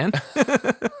 thanks, man.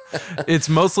 It's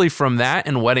mostly from that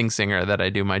and Wedding Singer that I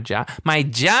do my John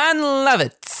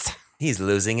Lovitz. He's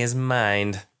losing his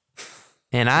mind.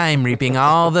 And I'm reaping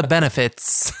all the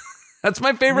benefits. That's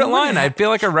my favorite No, line. yeah. I feel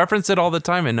like I reference it all the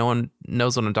time and no one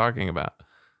knows what I'm talking about.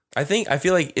 I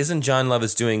feel like isn't John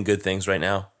Lovitz doing good things right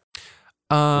now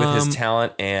with his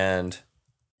talent and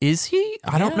is he?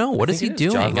 I don't know. What I is he think it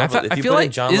is. John doing? Lovitz. If I you feel put in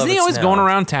like John isn't he Lovitz always now- going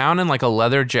around town in like a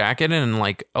leather jacket and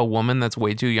like a woman that's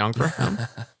way too young for him?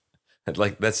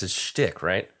 like that's his shtick,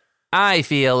 right? I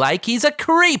feel like he's a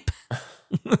creep.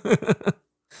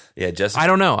 Yeah, just I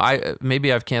don't know.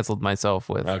 Maybe I've canceled myself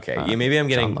with. okay. Maybe I'm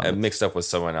getting John Lovitz. mixed up with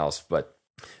someone else, but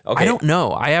okay. I don't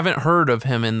know. I haven't heard of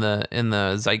him in the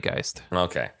zeitgeist.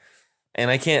 Okay. And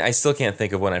I still can't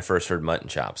think of when I first heard Mutton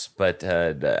Chops, but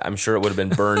I'm sure it would have been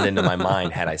burned into my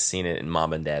mind had I seen it in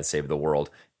Mom and Dad Save the World,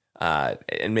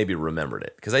 and maybe remembered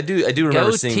it because I do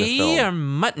remember seeing the Goatee or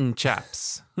film. mutton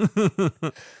chops?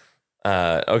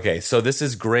 Okay, so this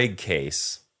is Greg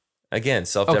Case again,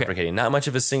 self-deprecating. Not much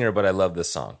of a singer, but I love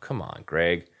this song. Come on,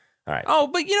 Greg. All right. Oh,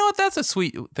 but you know what? That's a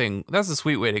sweet thing. That's a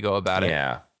sweet way to go about it.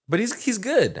 Yeah, but he's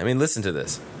good. I mean, listen to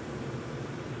this.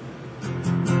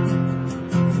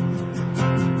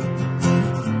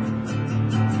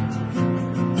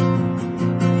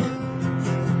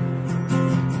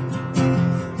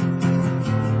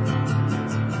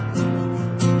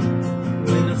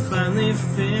 When I finally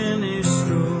finished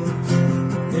school,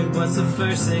 it was the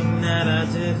first thing that I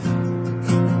did.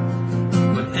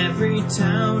 What every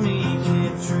towny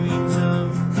kid dreams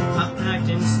of, I packed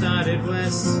and started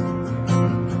west.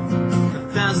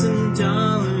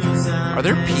 $1,000. Are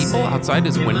there people outside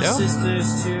his window? Do you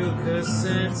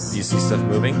see stuff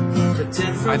moving?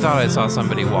 I thought I saw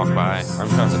somebody walk by. I'm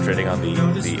concentrating on the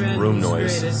room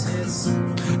noise.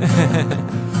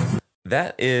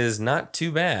 That is not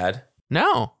too bad.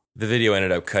 No. The video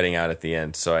ended up cutting out at the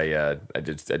end, so I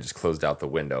just closed out the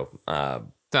window.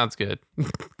 Sounds good.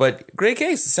 But great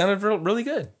case. It sounded really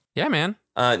good. Yeah, man.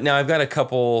 Now I've got a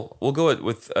couple. We'll go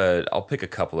with. I'll pick a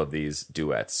couple of these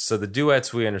duets. So the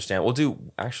duets we understand.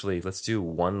 Let's do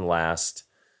one last.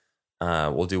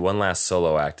 We'll do one last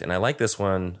solo act, and I like this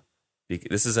one.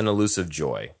 This is an Elusive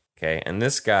Joy. Okay, and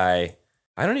this guy,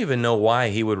 I don't even know why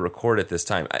he would record at this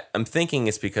time. I'm thinking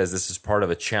it's because this is part of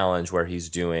a challenge where he's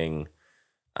doing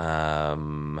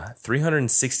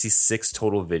 366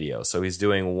 total videos. So he's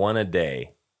doing one a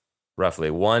day.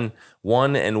 Roughly one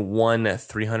and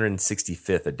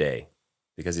 365th a day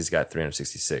because he's got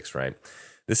 366, right?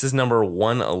 This is number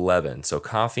 111, so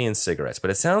coffee and cigarettes. But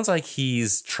it sounds like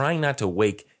he's trying not to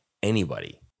wake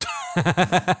anybody.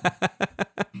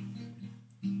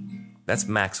 That's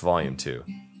max volume too.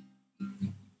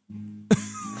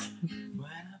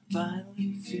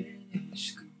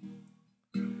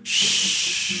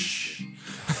 Shh.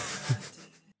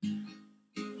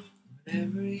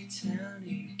 Every town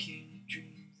you kid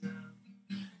dreams of,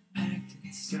 packed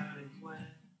and started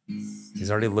west. He's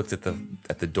already looked at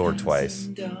the door twice.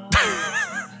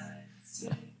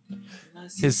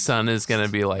 His son is gonna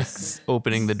be like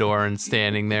opening the door and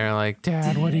standing there like,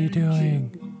 Dad, what are you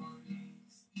doing?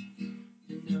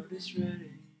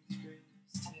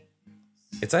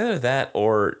 It's either that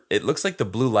or it looks like the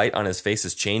blue light on his face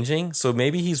is changing. So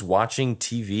maybe he's watching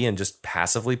TV and just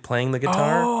passively playing the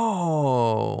guitar.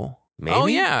 Oh. Maybe? Oh,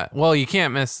 yeah. Well, you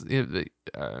can't miss.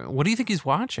 What do you think he's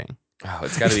watching? Oh,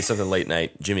 it's got to be something late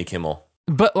night. Jimmy Kimmel.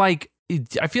 But like,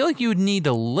 I feel like you would need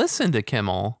to listen to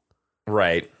Kimmel.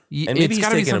 Right. And maybe It's he's got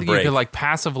to be taking a something you break. could like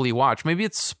passively watch. Maybe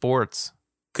it's sports.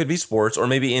 Could be sports or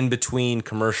maybe in between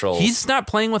commercials. He's not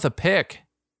playing with a pick.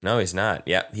 No, he's not.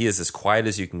 Yeah, he is as quiet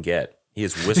as you can get. He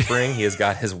is whispering. He has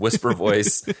got his whisper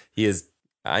voice. He is.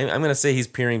 I'm going to say he's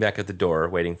peering back at the door,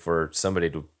 waiting for somebody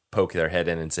to poke their head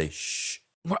in and say, "Shh."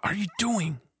 What are you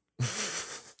doing?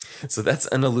 So that's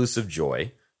An Elusive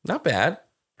Joy. Not bad.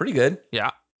 Pretty good.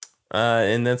 Yeah.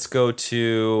 And let's go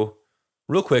to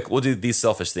real quick. We'll do These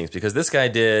Selfish Things because this guy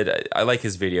did. I like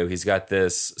his video. He's got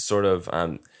this sort of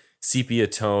sepia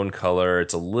tone color.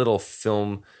 It's a little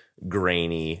film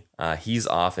grainy. He's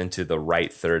off into the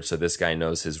right third, so this guy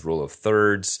knows his rule of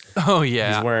thirds. Oh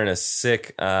yeah. He's wearing a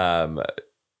sick.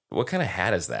 What kind of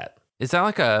hat is that? Is that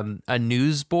like a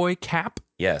newsboy cap?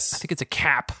 Yes, I think it's a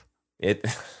cap.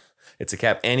 It's a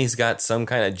cap, and he's got some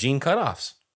kind of jean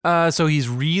cutoffs. So he's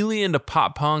really into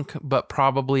pop punk, but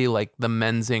probably like the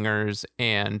Menzingers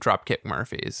and Dropkick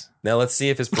Murphys. Now let's see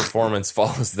if his performance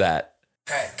follows that.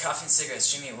 All right, coffee and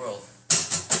cigarettes, Jimmy World.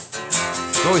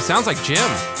 Oh, he sounds like Jim.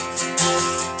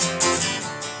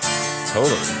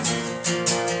 Totally.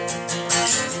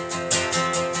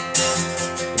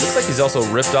 It looks like he's also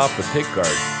ripped off the pick guard.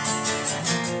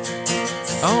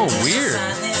 Oh, weird.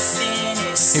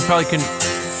 He probably couldn't.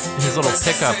 His little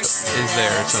pickup is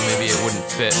there, so maybe it wouldn't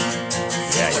fit.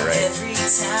 Yeah, you're right. Every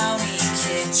towny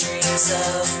kid dreams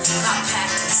of. I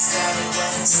packed and started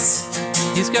west.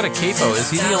 He's got a capo.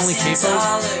 Is he the only capo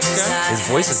guy? His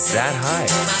voice is that high.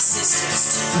 My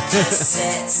sisters took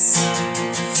cassettes.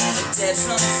 The dead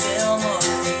from film or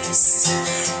released.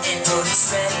 And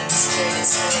Otis Redding's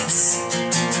greatest hits.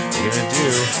 What are you gonna do?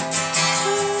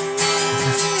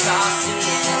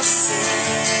 Coffee and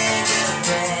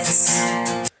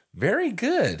cigarettes. Very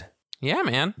good. Yeah,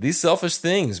 man. These selfish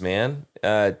things, man.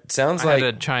 Sounds I like.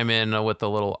 had to chime in with the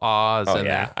little ahs. Oh in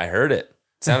yeah, there. I heard it.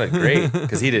 Sounded great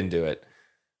because he didn't do it,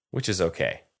 which is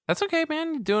okay. That's okay,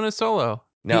 man. You're doing a solo.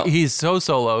 No. He's so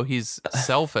solo. He's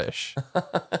selfish.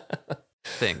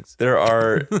 Things. There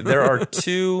are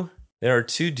two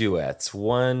duets.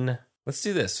 One, let's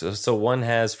do this. So one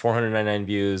has 499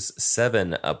 views,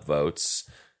 7 upvotes.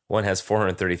 One has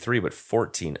 433 but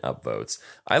 14 upvotes.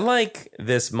 I like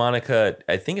this Monica.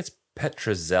 I think it's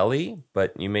Petrozelli,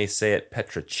 but you may say it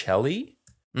Petrocelli.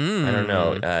 I don't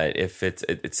know if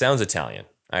it sounds Italian.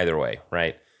 Either way,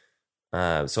 right?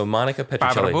 So Monica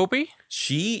Petrocelli, Bababoopy?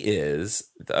 she is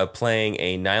playing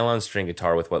a nylon string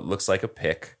guitar with what looks like a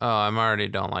pick. Oh, I already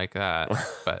don't like that.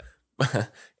 But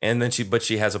and then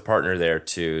she has a partner there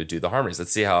to do the harmonies.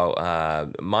 Let's see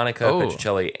how Monica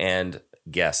Petrocelli and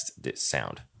Guest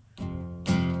sound.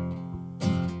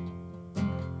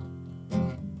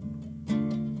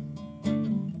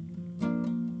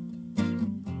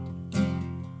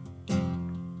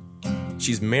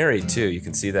 She's married too. You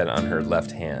can see that on her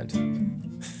left hand.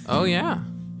 Oh yeah.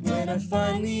 When I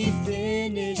finally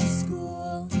finished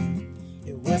school,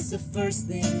 it was the first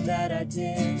thing that I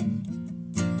did.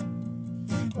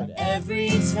 What every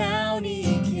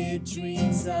townie kid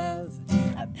dreams of,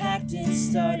 I packed and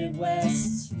started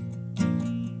west.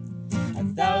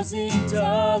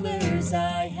 $1,000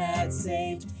 I had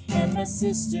saved, and my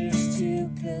sister's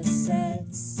 2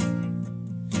 cassettes.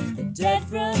 The dead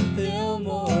from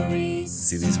Fillmore East.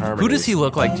 See these harmonies. Who does he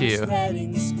look like to you?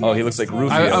 Oh, he looks like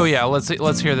Rufio. Oh yeah.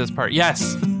 Let's hear this part.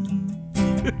 Yes.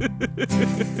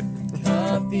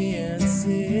 Coffee and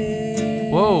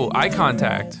cigarettes. Whoa! Eye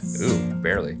contact. Ooh,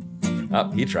 barely.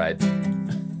 Oh, he tried.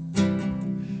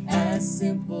 As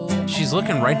simple She's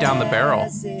looking right down the barrel.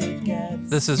 as it gets.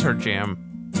 This is her jam.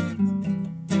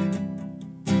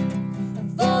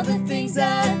 Of all the things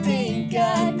I think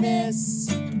I miss,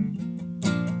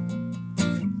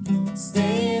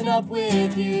 staying up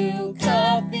with you,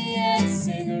 coffee and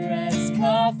cigarettes.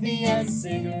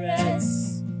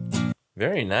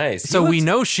 Very nice. So we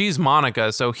know she's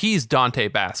Monica, so he's Dante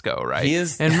Basco, right? He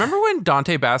is. And remember when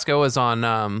Dante Basco was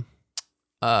on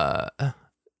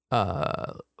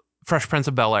Fresh Prince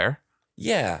of Bel-Air?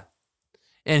 Yeah.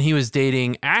 And he was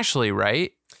dating Ashley,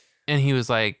 right? And he was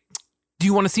like, "Do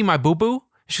you want to see my boo-boo?"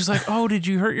 She's like, "Oh, did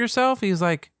you hurt yourself?" He's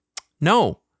like,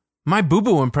 "No, my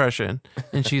boo-boo impression."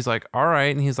 And she's like, "All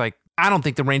right." And he's like, "I don't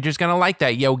think the Ranger's going to like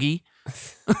that, Yogi."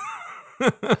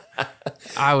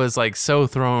 I was like so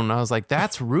thrown. I was like,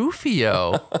 that's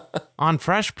Rufio on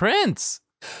Fresh Prince.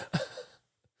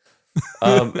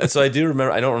 So I do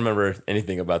remember. I don't remember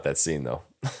anything about that scene though.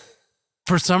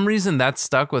 For some reason, that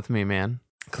stuck with me, man.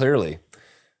 Clearly,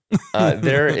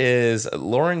 there is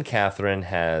Lauren Catherine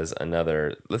has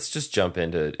another. Let's just jump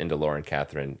into Lauren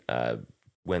Catherine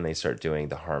when they start doing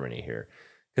the harmony here,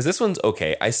 because this one's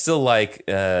okay. I still like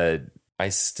the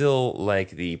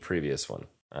previous one.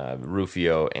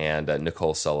 Rufio and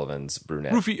Nicole Sullivan's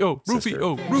brunette. Rufio. It was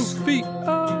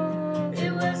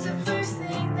the first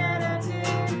thing that I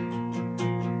did.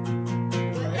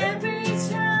 What every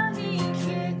townie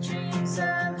kid dreams of,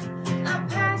 I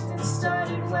packed and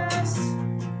started west.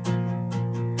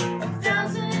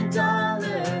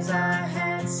 $1,000 I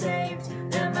had saved,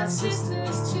 and my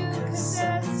sister's 2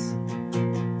 cassettes.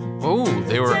 Oh,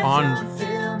 they were on.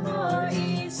 Fillmore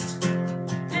East,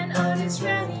 and Otis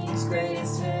Redding's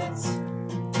greatest hits.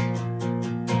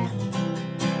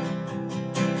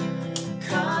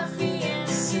 Coffee and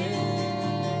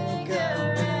cigarettes.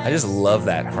 I just love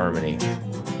that harmony.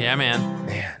 Yeah, man.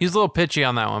 He's a little pitchy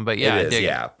on that one, but yeah, it I is, dig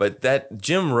yeah. it. But that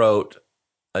Jim wrote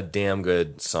a damn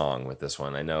good song with this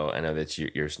one. I know that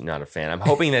you're not a fan. I'm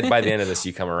hoping that by the end of this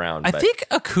you come around. I think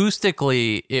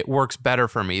acoustically it works better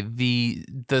for me.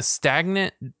 The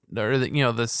stagnant or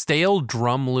the stale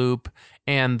drum loop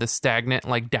and the stagnant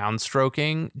like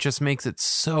downstroking just makes it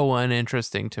so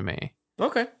uninteresting to me.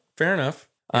 Okay, fair enough.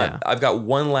 Yeah. I've got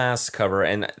one last cover,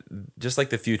 and just like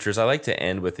the Futures, I like to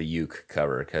end with a uke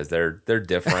cover because they're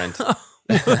different.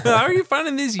 How are you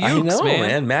finding these ukes, I know,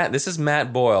 man? Matt. This is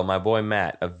Matt Boyle, my boy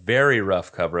Matt. A very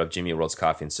rough cover of Jimmy World's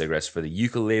Coffee and Cigarettes for the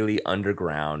Ukulele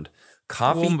Underground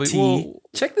Coffee Whoa, Tea. whoa.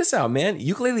 Check this out, man.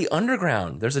 Ukulele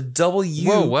Underground. There's a double U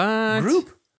Whoa, what?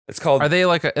 group. It's called. Are they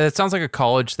like? It sounds like a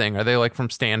college thing. Are they like from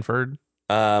Stanford?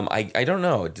 I don't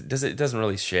know. It doesn't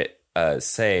really say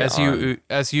SUU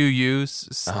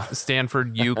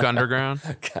Stanford Uke Underground.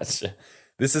 Gotcha.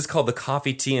 This is called the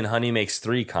Coffee, Tea, and Honey Makes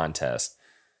 3 contest.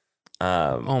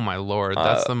 Oh my lord,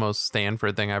 that's the most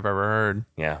Stanford thing I've ever heard.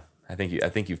 Yeah, I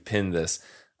think you've pinned this.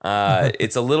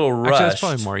 It's a little rushed.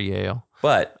 Actually, it's probably more Yale.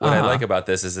 But what I like about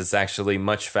this is it's actually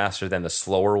much faster than the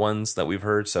slower ones that we've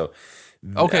heard. So,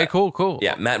 okay, cool.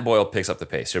 Yeah, Matt Boyle picks up the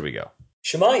pace. Here we go.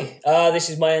 Shemai, this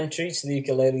is my entry to the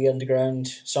Ukulele Underground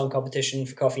song competition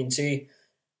for Coffee and Tea.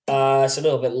 It's a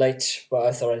little bit late, but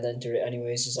I thought I'd enter it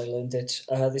anyways as I learned it.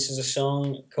 This is a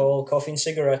song called Coffee and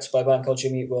Cigarettes by a band called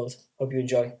Jimmy Eat World. Hope you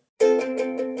enjoy.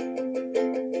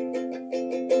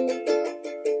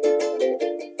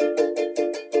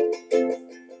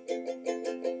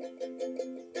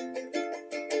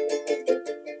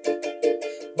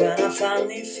 When I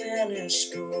finally finished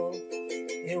school,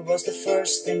 it was the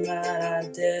first thing that I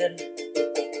did.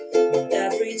 What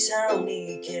every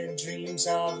towny kid dreams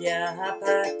of, yeah, I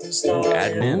packed and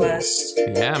started west.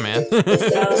 Yeah, man.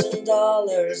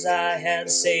 $1,000 I had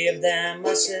saved and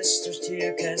my sister's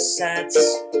 2 cassettes.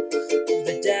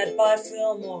 The Dead by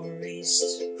Fillmore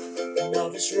East, and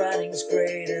Otis Redding's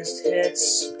greatest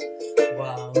hits.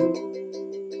 Wow.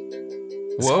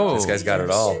 Whoa. This guy's got it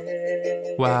all.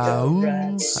 Wow.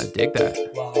 I dig that.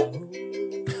 Wow.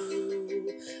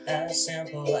 As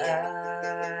simple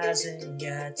as it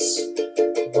gets.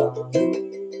 Wow.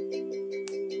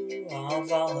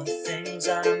 Of all the things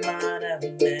I might have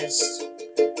missed.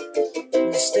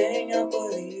 Staying up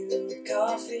with you,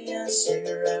 coffee and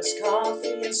cigarettes,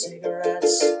 coffee and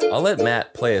cigarettes. I'll let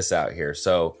Matt play us out here.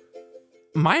 So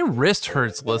my wrist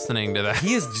hurts listening to that.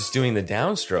 He is just doing the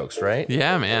downstrokes, right?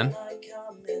 Yeah, man.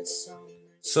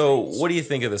 So, what do you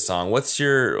think of the song? What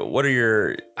are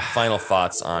your final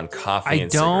thoughts on Coffee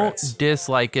and Cigarettes? I don't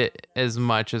dislike it as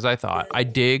much as I thought. I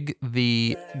dig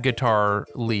the guitar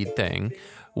lead thing.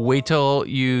 Wait till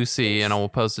you see, and I will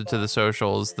post it to the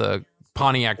socials, the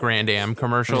Pontiac Grand Am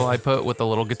commercial I put with the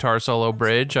little guitar solo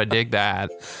bridge. I dig that.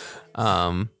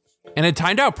 And it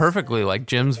timed out perfectly. Like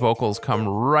Jim's vocals come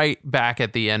right back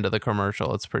at the end of the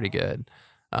commercial. It's pretty good.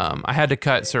 I had to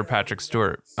cut Sir Patrick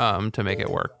Stewart to make it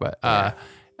work, but I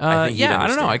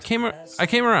don't know. I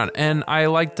came around, and I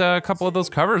liked a couple of those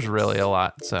covers really a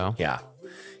lot. So yeah,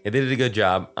 they did a good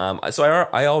job. So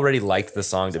I already liked the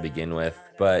song to begin with,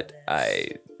 but I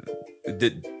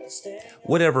did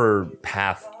whatever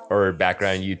path or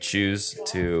background you choose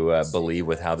to believe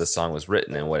with how this song was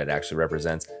written and what it actually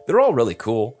represents. They're all really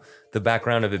cool. The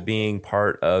background of it being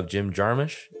part of Jim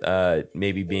Jarmusch,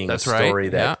 maybe being a story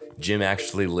that Jim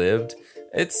actually lived.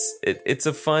 It's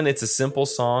a simple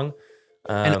song.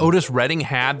 And Otis Redding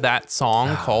had that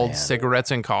song called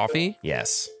Cigarettes and Coffee.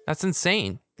 Yes. That's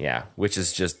insane. Yeah, which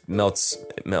is just melts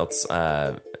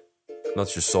your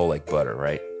soul like butter,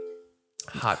 right?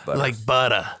 Hot butter. Like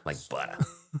butter. Like butter.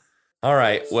 All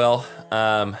right. Well,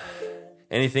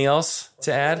 anything else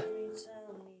to add?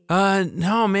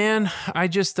 No, man. I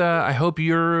just I hope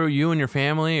you and your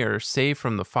family are safe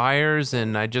from the fires,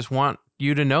 and I just want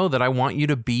you to know that I want you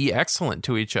to be excellent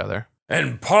to each other.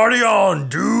 And party on,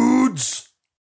 dudes!